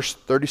enough, in verse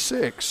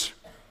 36,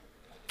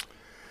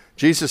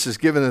 Jesus has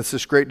given us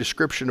this great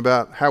description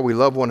about how we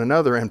love one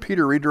another, and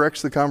Peter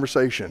redirects the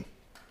conversation.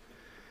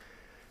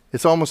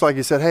 It's almost like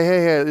he said,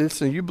 hey,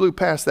 listen, you blew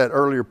past that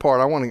earlier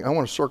part. I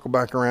want to circle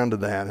back around to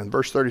that. In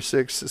verse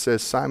 36, it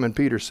says, Simon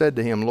Peter said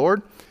to him,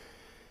 Lord,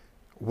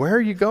 where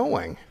are you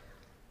going?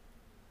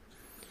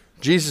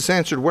 Jesus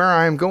answered, where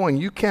I am going,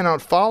 you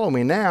cannot follow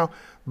me now,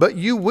 but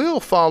you will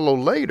follow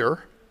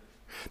later.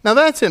 Now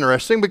that's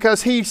interesting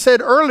because he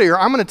said earlier,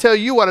 I'm going to tell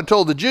you what I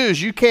told the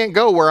Jews. You can't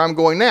go where I'm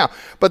going now.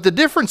 But the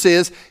difference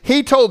is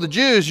he told the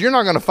Jews, you're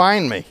not going to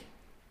find me.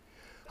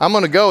 I'm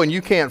going to go and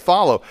you can't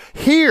follow.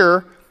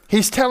 Here,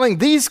 he's telling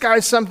these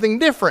guys something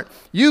different.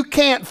 You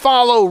can't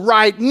follow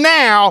right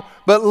now,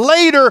 but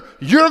later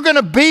you're going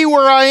to be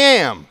where I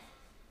am.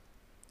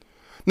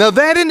 Now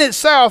that in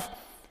itself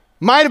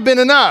might have been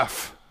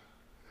enough,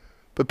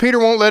 but Peter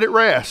won't let it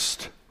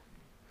rest.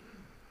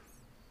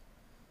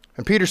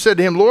 And Peter said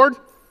to him, Lord,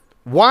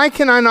 why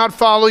can I not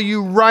follow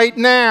you right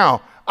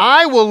now?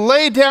 I will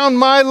lay down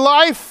my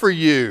life for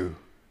you.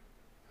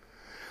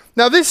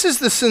 Now, this is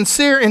the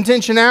sincere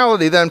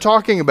intentionality that I'm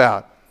talking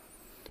about.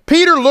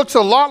 Peter looks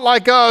a lot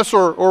like us,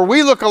 or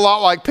we look a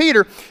lot like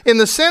Peter, in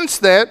the sense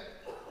that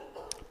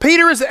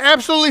Peter is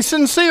absolutely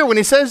sincere when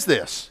he says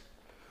this.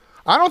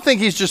 I don't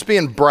think he's just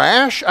being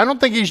brash. I don't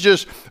think he's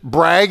just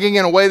bragging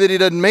in a way that he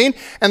doesn't mean.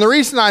 And the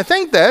reason I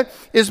think that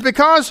is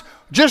because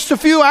just a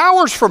few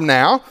hours from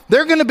now,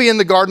 they're going to be in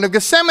the Garden of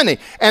Gethsemane.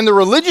 And the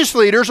religious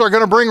leaders are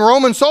going to bring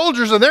Roman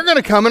soldiers and they're going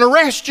to come and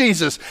arrest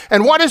Jesus.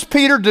 And what does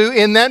Peter do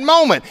in that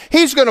moment?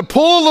 He's going to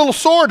pull a little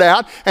sword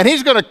out and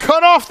he's going to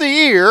cut off the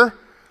ear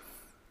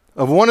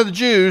of one of the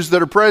Jews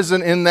that are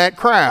present in that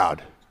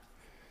crowd.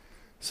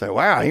 Say,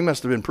 wow, he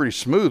must have been pretty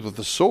smooth with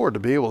the sword to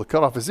be able to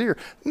cut off his ear.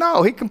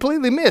 No, he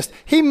completely missed.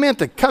 He meant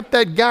to cut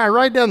that guy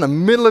right down the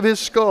middle of his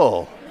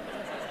skull.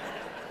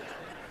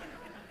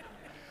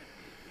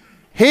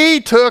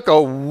 He took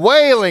a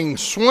wailing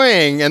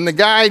swing and the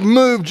guy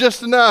moved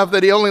just enough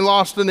that he only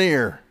lost an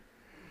ear.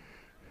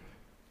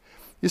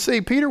 You see,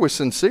 Peter was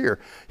sincere.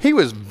 He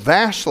was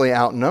vastly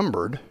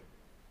outnumbered,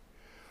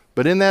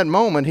 but in that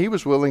moment he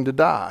was willing to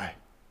die.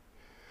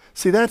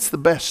 See, that's the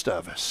best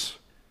of us.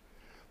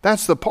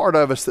 That's the part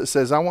of us that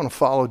says, I want to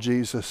follow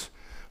Jesus.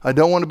 I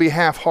don't want to be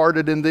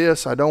half-hearted in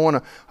this. I don't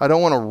want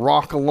to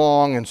rock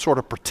along and sort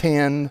of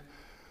pretend.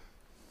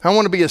 I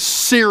want to be a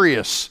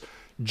serious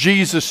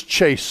Jesus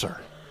chaser.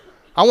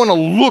 I want to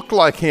look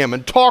like him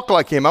and talk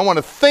like him. I want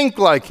to think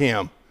like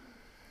him.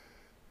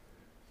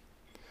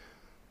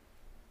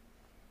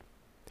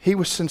 He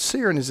was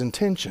sincere in his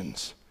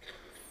intentions.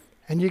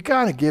 And you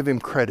got to give him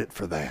credit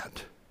for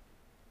that.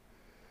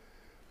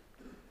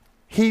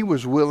 He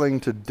was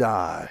willing to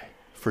die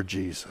for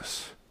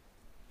Jesus.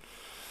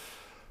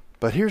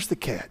 But here's the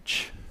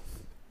catch.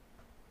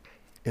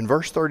 In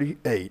verse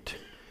 38,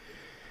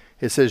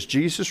 it says,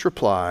 Jesus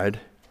replied,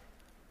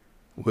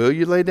 will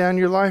you lay down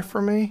your life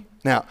for me?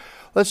 Now,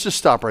 let's just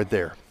stop right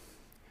there,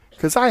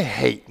 because I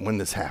hate when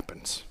this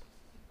happens.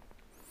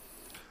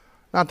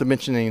 Not to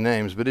mention any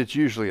names, but it's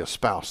usually a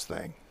spouse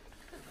thing.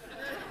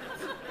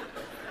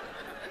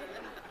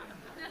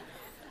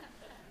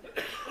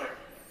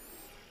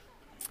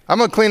 I'm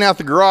going to clean out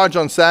the garage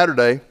on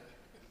Saturday.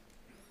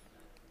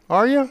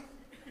 Are you?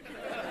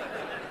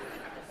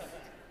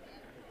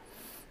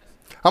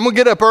 I'm going to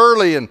get up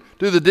early and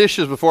do the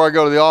dishes before I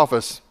go to the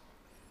office.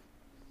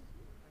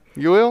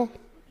 You will?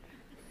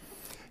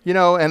 You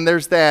know, and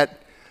there's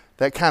that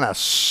that kind of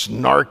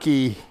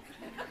snarky,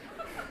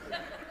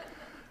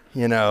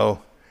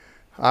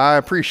 I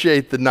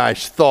appreciate the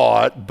nice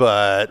thought,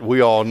 but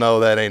we all know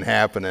that ain't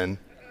happening.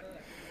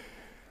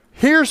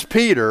 Here's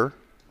Peter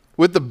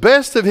with the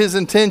best of his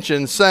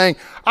intentions saying,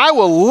 I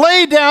will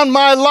lay down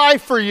my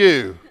life for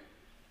you.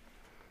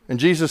 And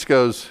Jesus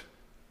goes,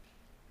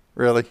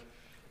 really?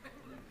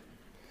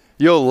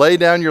 You'll lay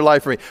down your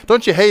life for me.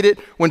 Don't you hate it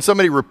when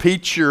somebody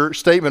repeats your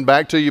statement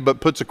back to you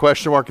but puts a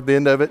question mark at the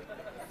end of it?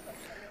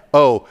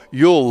 Oh,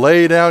 you'll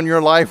lay down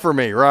your life for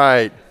me,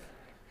 right?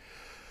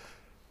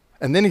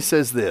 And then he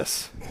says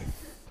this.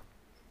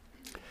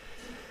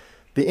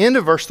 The end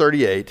of verse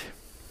 38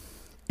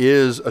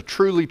 is a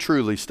truly,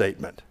 truly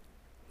statement.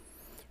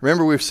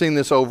 Remember, we've seen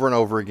this over and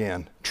over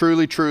again.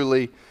 Truly,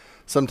 truly.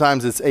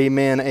 Sometimes it's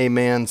amen,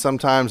 amen.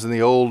 Sometimes in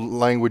the old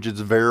language it's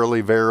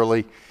verily,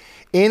 verily.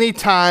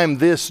 Anytime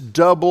this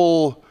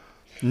double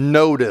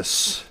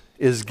notice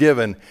is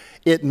given,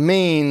 it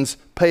means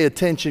pay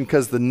attention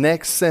because the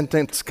next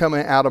sentence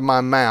coming out of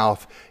my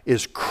mouth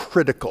is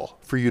critical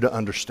for you to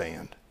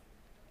understand.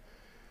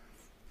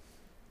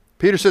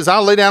 Peter says,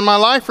 I'll lay down my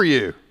life for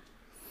you.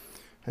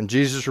 And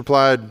Jesus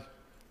replied,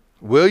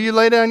 will you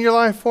lay down your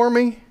life for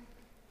me?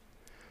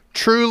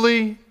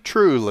 Truly,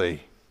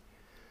 truly,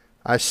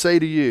 I say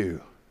to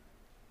you,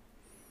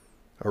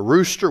 a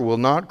rooster will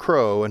not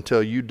crow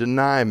until you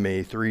deny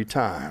me 3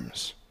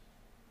 times.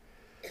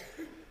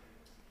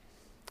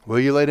 Will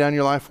you lay down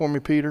your life for me,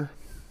 Peter?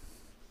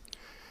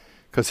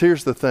 Because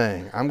here's the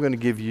thing. I'm going to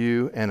give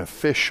you an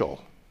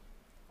official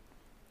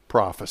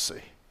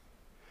prophecy.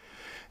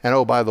 And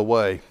oh, by the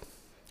way,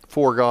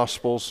 4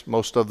 Gospels,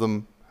 most of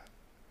them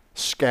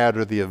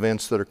scatter the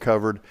events that are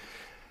covered.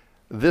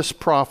 This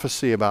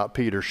prophecy about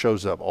Peter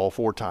shows up all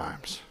 4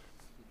 times.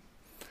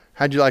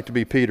 How'd you like to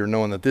be Peter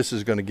knowing that this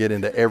is going to get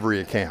into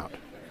every account?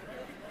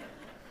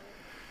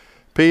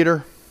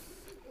 Peter,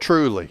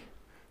 truly,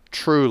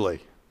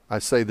 truly, I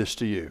say this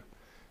to you.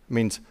 It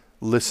means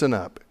listen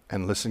up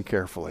and listen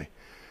carefully.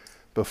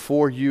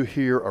 Before you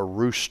hear a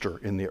rooster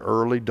in the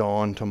early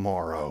dawn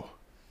tomorrow,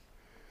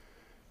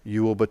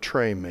 you will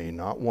betray me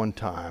not 1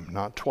 time,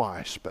 not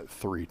twice, but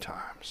 3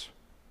 times.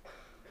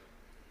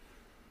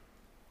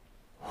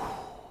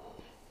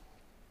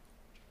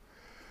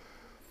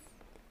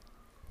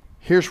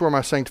 Here's where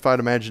my sanctified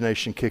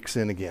imagination kicks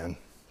in again.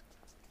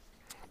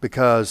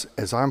 Because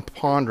as I'm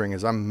pondering,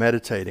 as I'm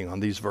meditating on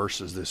these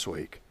verses this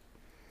week,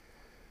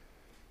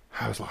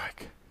 I was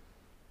like,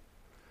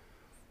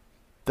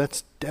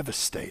 that's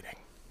devastating.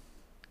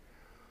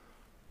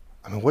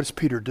 I mean, what does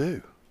Peter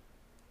do?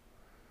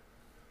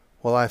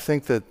 Well, I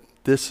think that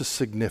this is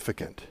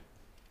significant.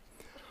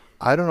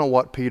 I don't know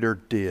what Peter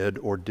did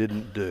or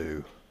didn't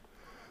do,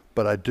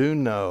 but I do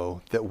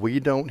know that we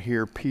don't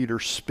hear Peter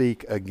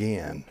speak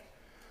again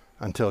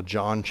until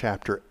John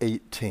chapter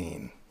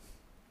 18.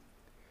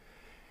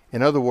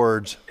 In other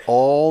words,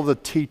 all the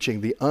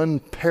teaching, the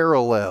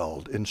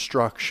unparalleled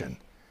instruction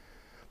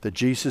that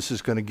Jesus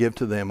is going to give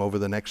to them over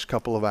the next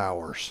couple of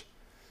hours,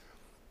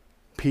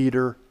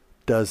 Peter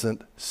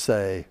doesn't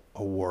say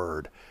a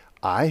word.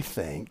 I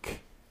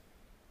think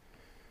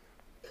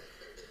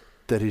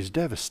that he's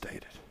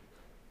devastated.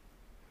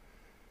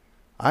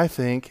 I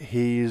think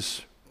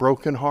he's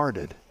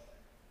brokenhearted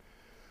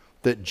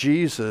that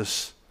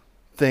Jesus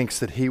thinks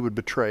that he would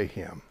betray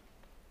him.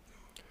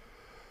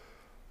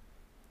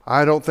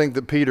 I don't think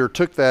that Peter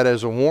took that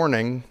as a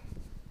warning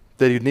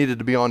that he needed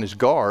to be on his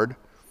guard.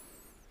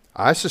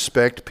 I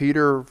suspect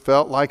Peter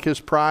felt like his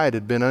pride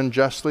had been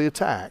unjustly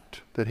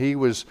attacked, that he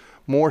was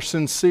more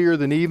sincere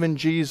than even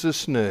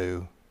Jesus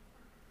knew.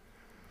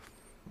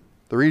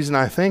 The reason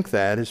I think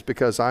that is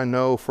because I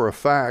know for a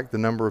fact the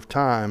number of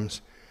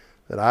times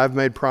that I've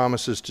made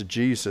promises to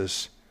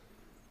Jesus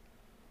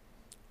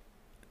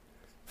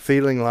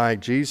feeling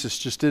like Jesus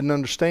just didn't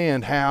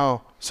understand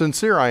how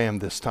sincere I am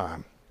this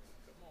time.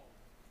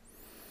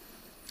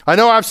 I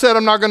know I've said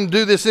I'm not going to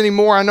do this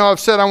anymore. I know I've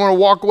said I want to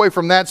walk away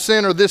from that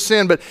sin or this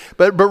sin, but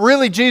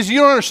really, Jesus,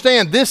 you don't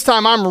understand. This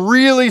time I'm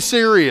really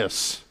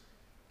serious.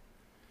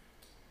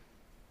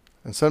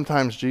 And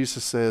sometimes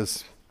Jesus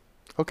says,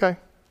 okay.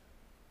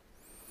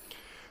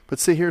 But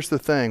see, here's the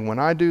thing. When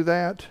I do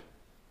that,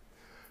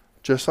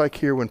 just like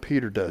here when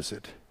Peter does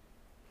it,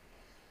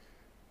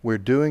 we're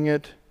doing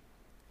it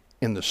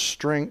in the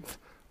strength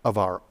of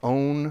our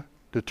own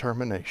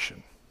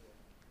determination.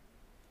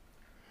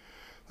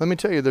 Let me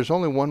tell you, there's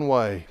only one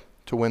way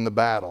to win the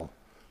battle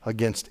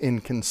against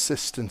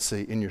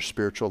inconsistency in your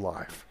spiritual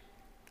life.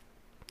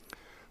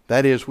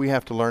 That is, we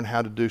have to learn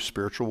how to do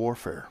spiritual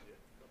warfare.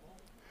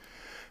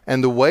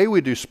 And the way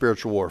we do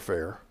spiritual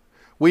warfare,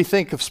 we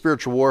think of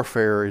spiritual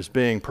warfare as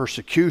being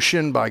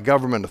persecution by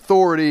government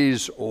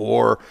authorities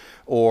or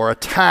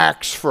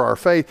attacks for our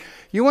faith.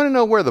 You want to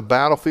know where the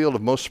battlefield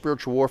of most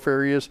spiritual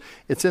warfare is?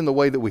 It's in the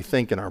way that we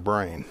think in our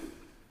brain.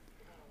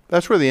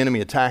 That's where the enemy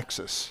attacks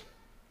us.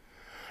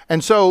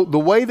 And so the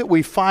way that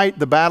we fight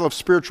the battle of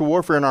spiritual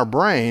warfare in our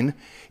brain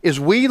is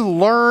we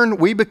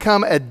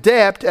become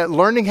adept at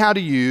learning how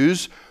to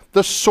use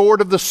the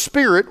sword of the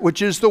Spirit,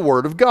 which is the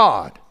Word of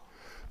God.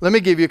 Let me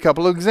give you a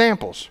couple of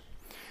examples.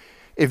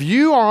 If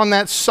you are on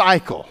that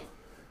cycle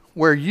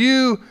where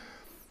you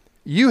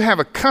have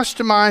a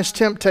customized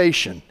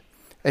temptation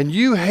and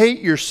you hate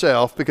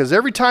yourself because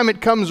every time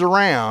it comes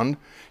around,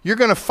 you're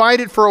going to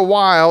fight it for a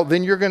while,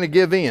 then you're going to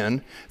give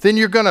in, then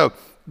you're going to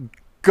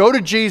go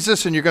to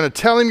Jesus and you're going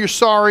to tell him you're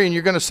sorry and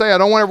you're going to say, I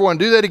don't want everyone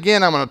to do that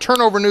again. I'm going to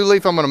turn over a new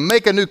leaf. I'm going to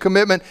make a new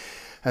commitment.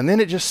 And then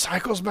it just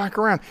cycles back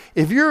around.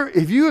 If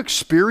you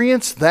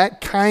experience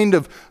that kind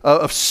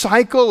of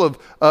cycle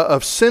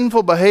of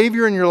sinful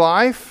behavior in your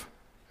life,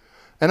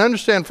 and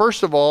understand,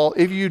 first of all,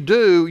 if you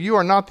do, you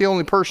are not the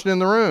only person in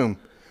the room.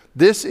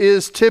 This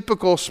is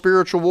typical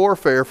spiritual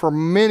warfare for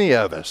many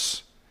of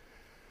us.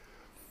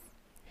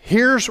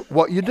 Here's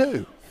what you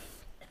do.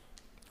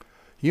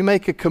 You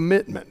make a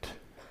commitment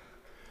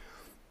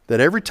that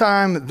every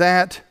time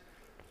that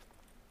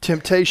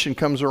temptation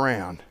comes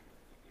around,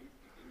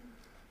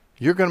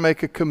 you're going to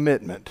make a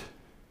commitment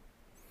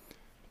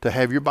to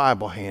have your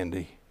Bible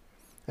handy,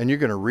 and you're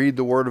going to read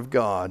the Word of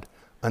God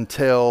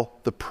until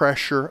the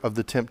pressure of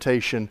the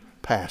temptation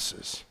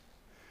passes.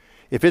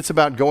 If it's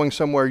about going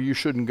somewhere you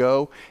shouldn't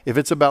go, if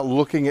it's about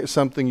looking at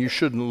something you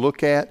shouldn't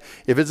look at,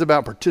 if it's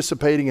about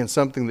participating in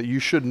something that you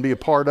shouldn't be a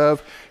part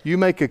of, you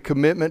make a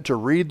commitment to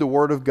read the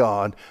Word of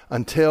God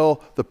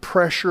until the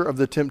pressure of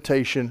the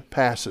temptation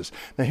passes.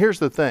 Now here's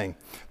the thing.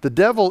 The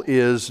devil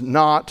is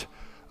not,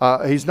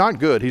 he's not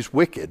good, he's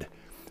wicked,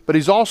 but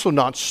he's also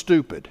not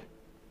stupid.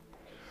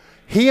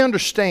 He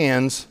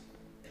understands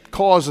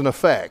cause and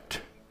effect.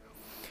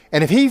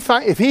 And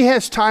if he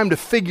has time to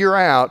figure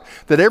out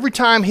that every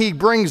time he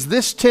brings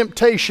this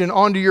temptation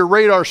onto your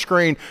radar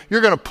screen,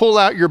 you're going to pull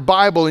out your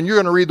Bible and you're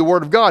going to read the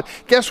Word of God,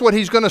 guess what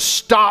he's going to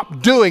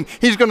stop doing?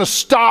 He's going to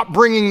stop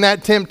bringing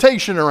that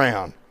temptation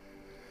around.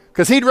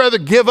 Because he'd rather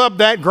give up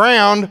that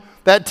ground,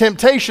 that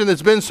temptation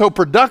that's been so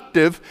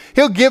productive,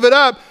 he'll give it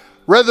up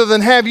rather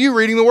than have you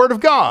reading the Word of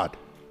God.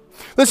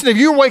 Listen, if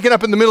you're waking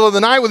up in the middle of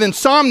the night with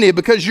insomnia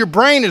because your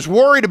brain is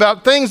worried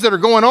about things that are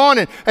going on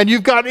and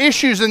you've got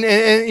issues and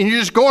you're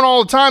just going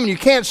all the time and you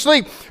can't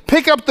sleep,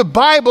 pick up the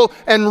Bible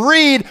and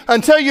read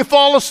until you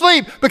fall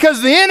asleep,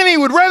 because the enemy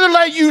would rather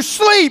let you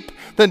sleep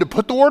than to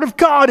put the Word of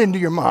God into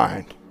your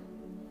mind.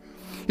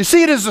 You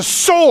see, it is a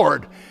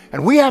sword,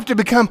 and we have to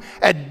become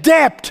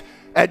adept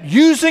at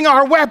using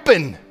our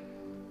weapon.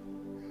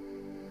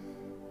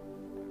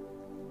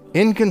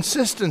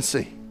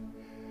 Inconsistency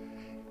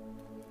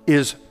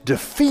is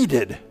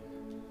defeated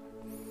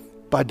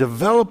by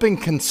developing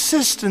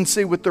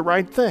consistency with the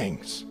right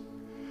things.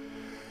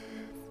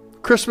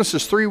 Christmas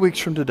is 3 weeks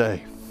from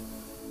today.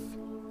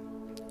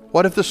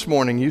 What if this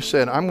morning you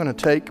said, I'm going to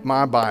take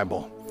my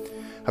Bible.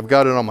 I've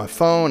got it on my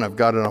phone. I've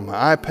got it on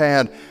my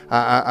iPad.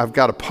 I've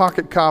got a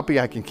pocket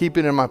copy. I can keep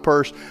it in my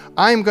purse.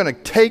 I'm going to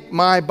take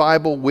my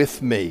Bible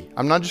with me.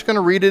 I'm not just going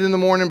to read it in the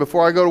morning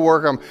before I go to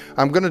work.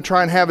 I'm going to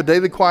try and have a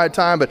daily quiet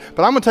time, but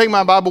I'm going to take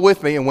my Bible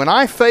with me. And when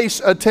I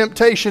face a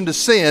temptation to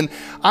sin,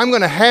 I'm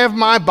going to have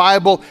my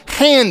Bible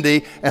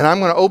handy, and I'm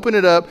going to open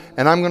it up,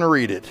 and I'm going to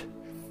read it.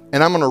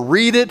 And I'm going to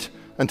read it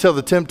until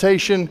the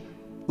temptation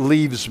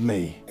leaves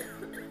me.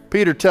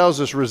 Peter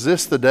tells us,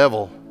 resist the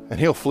devil,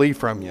 and he'll flee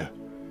from you.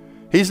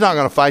 He's not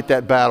going to fight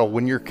that battle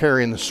when you're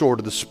carrying the sword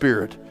of the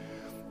Spirit.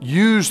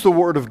 Use the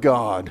Word of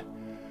God.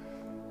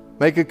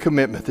 Make a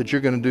commitment that you're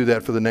going to do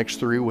that for the next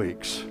 3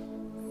 weeks.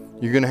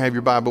 You're going to have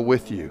your Bible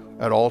with you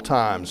at all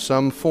times,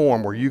 some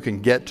form where you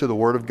can get to the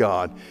Word of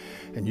God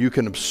and you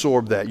can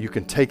absorb that. You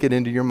can take it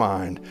into your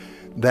mind.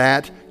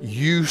 That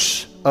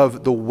use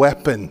of the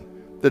weapon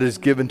that is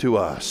given to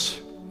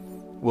us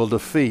will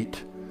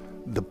defeat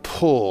the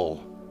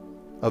pull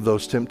of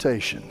those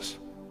temptations.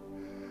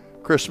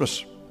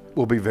 Christmas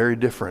will be very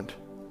different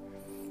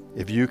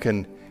if you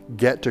can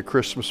get to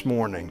Christmas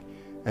morning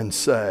and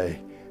say,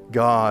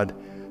 God,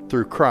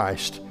 through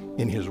Christ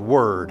in His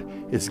Word,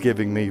 is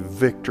giving me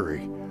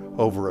victory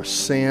over a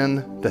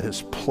sin that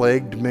has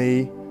plagued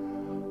me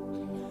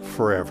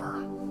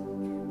forever.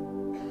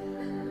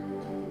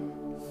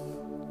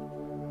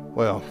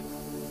 Well,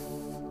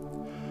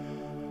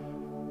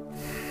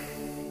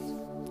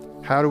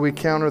 how do we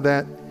counter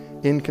that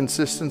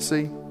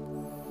inconsistency?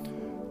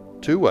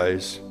 2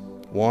 ways.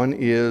 One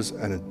is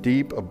a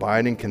deep,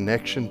 abiding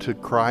connection to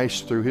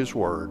Christ through His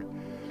Word.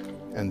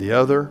 And the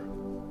other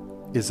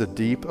is a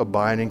deep,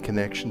 abiding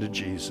connection to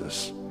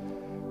Jesus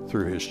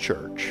through His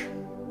church.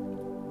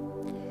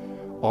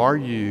 Are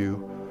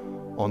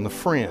you on the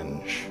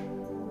fringe?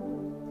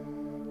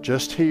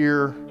 Just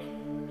here,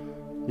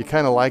 you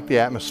kind of like the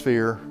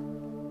atmosphere,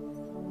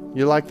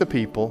 you like the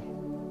people,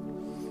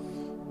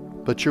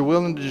 but you're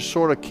willing to just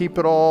sort of keep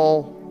it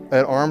all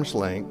at arm's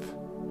length.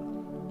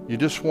 You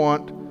just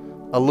want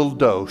a little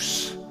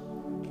dose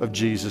of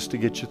Jesus to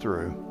get you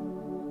through.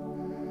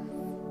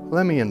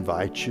 Let me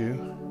invite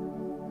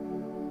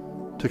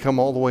you to come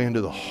all the way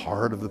into the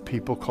heart of the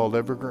people called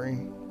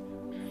Evergreen.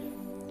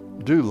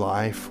 Do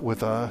life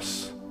with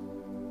us.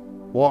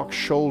 Walk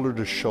shoulder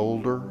to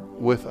shoulder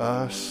with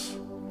us.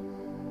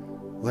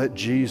 Let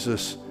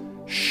Jesus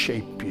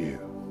shape you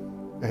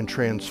and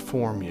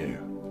transform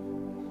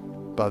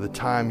you by the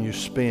time you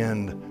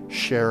spend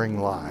sharing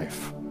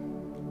life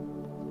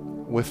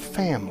with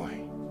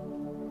family,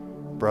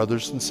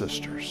 brothers and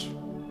sisters.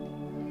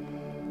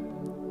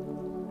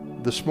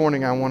 This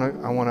morning,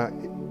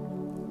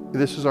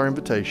 this is our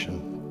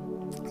invitation.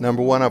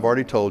 Number one, I've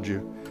already told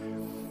you,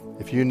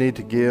 if you need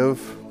to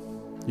give,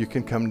 you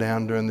can come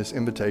down during this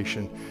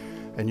invitation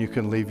and you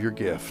can leave your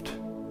gift.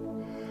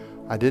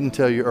 I didn't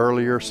tell you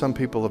earlier, some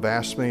people have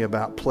asked me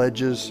about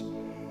pledges.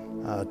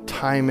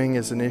 Timing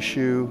is an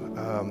issue,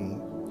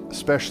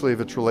 especially if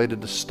it's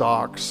related to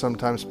stocks.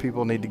 Sometimes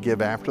people need to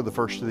give after the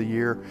first of the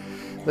year.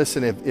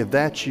 Listen, if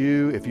that's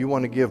you, if you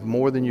want to give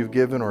more than you've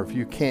given, or if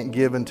you can't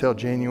give until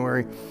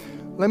January,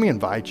 let me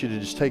invite you to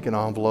just take an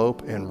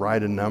envelope and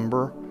write a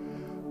number.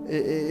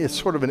 It's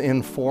sort of an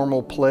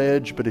informal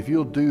pledge, but if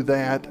you'll do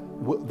that,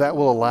 that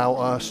will allow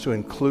us to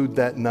include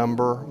that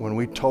number when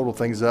we total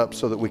things up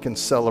so that we can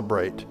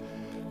celebrate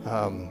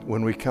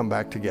when we come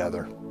back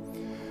together.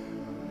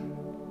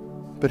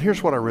 But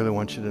here's what I really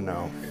want you to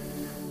know.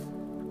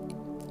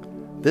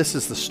 This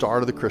is the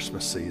start of the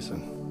Christmas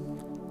season.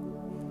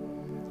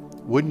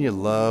 Wouldn't you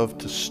love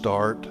to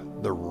start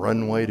the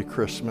runway to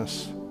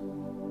Christmas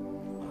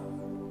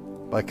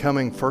by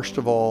coming, first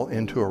of all,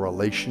 into a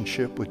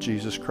relationship with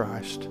Jesus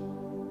Christ?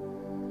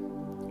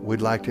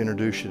 We'd like to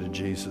introduce you to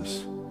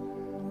Jesus.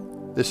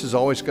 This is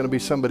always going to be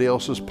somebody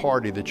else's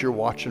party that you're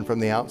watching from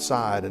the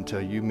outside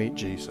until you meet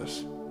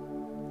Jesus.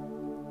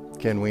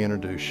 Can we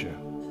introduce you?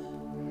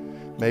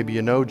 Maybe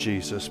you know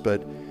Jesus,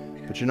 but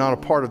you're not a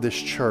part of this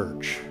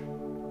church.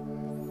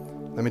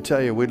 Let me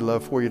tell you, we'd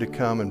love for you to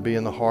come and be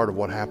in the heart of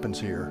what happens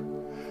here.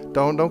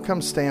 Don't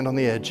come stand on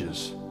the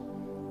edges.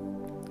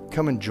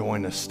 Come and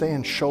join us.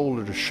 Stand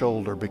shoulder to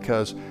shoulder,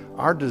 because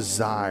our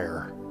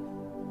desire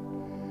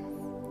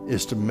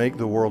is to make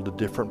the world a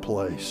different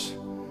place.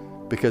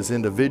 Because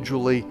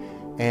individually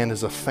and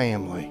as a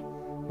family,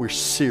 we're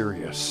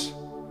serious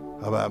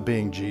about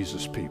being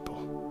Jesus people.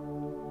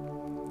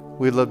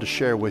 We'd love to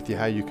share with you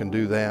how you can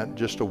do that.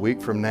 Just a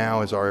week from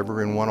now is our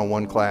Evergreen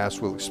one-on-one class.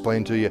 We'll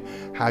explain to you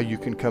how you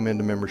can come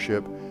into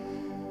membership.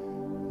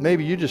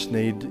 Maybe you just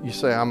you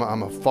say, I'm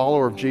a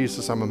follower of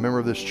Jesus, I'm a member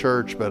of this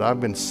church, but I've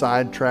been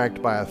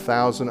sidetracked by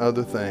 1,000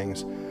 other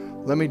things.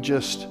 Let me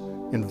just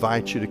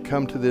invite you to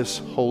come to this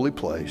holy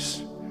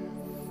place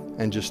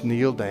and just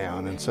kneel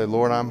down and say,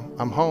 Lord,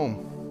 I'm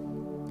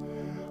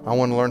home. I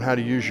want to learn how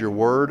to use your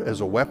word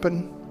as a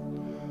weapon.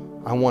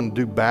 I want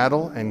to do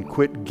battle and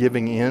quit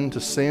giving in to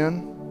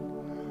sin.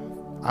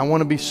 I want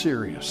to be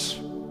serious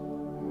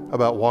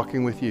about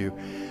walking with you.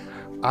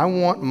 I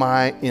want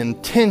my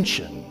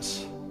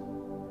intentions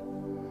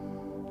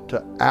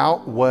to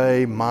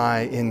outweigh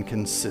my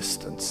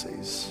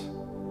inconsistencies.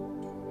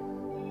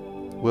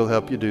 We'll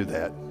help you do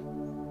that.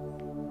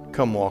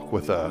 Come walk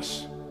with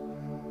us.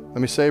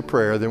 Let me say a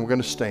prayer, then we're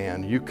going to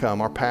stand. You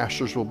come. Our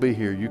pastors will be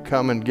here. You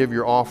come and give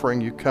your offering.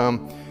 You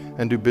come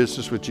and do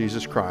business with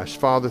Jesus Christ.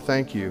 Father,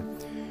 thank you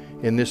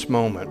in this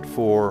moment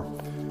for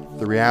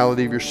the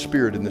reality of your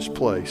Spirit in this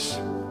place.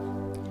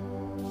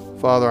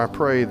 Father, I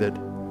pray that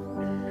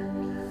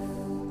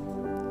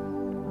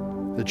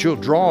you'll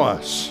draw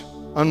us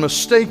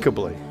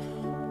unmistakably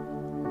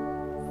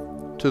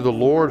to the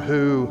Lord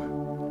who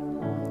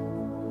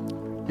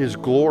is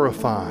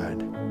glorified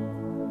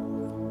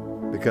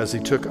because he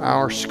took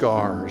our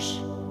scars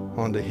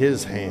onto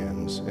his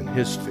hands and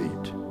his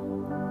feet.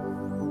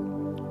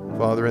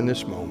 Father, in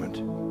this moment,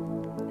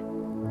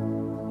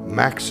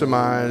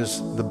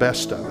 maximize the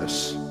best of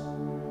us,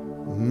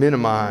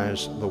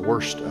 minimize the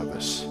worst of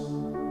us,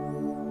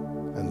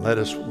 and let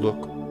us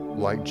look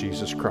like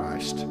Jesus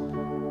Christ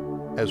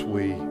as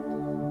we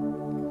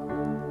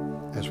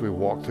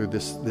walk through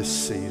this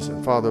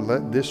season. Father,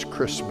 let this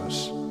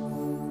Christmas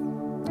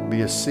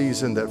be a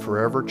season that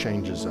forever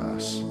changes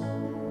us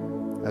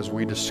as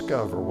we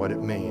discover what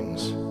it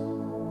means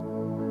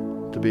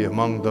to be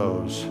among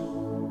those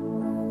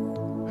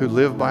who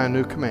live by a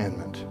new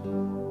commandment,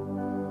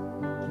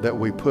 that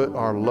we put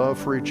our love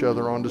for each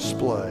other on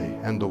display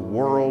and the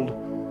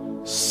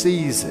world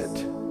sees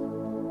it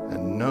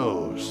and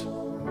knows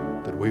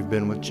that we've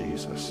been with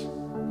Jesus.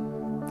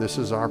 This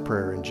is our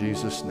prayer in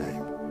Jesus'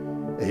 name.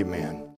 Amen.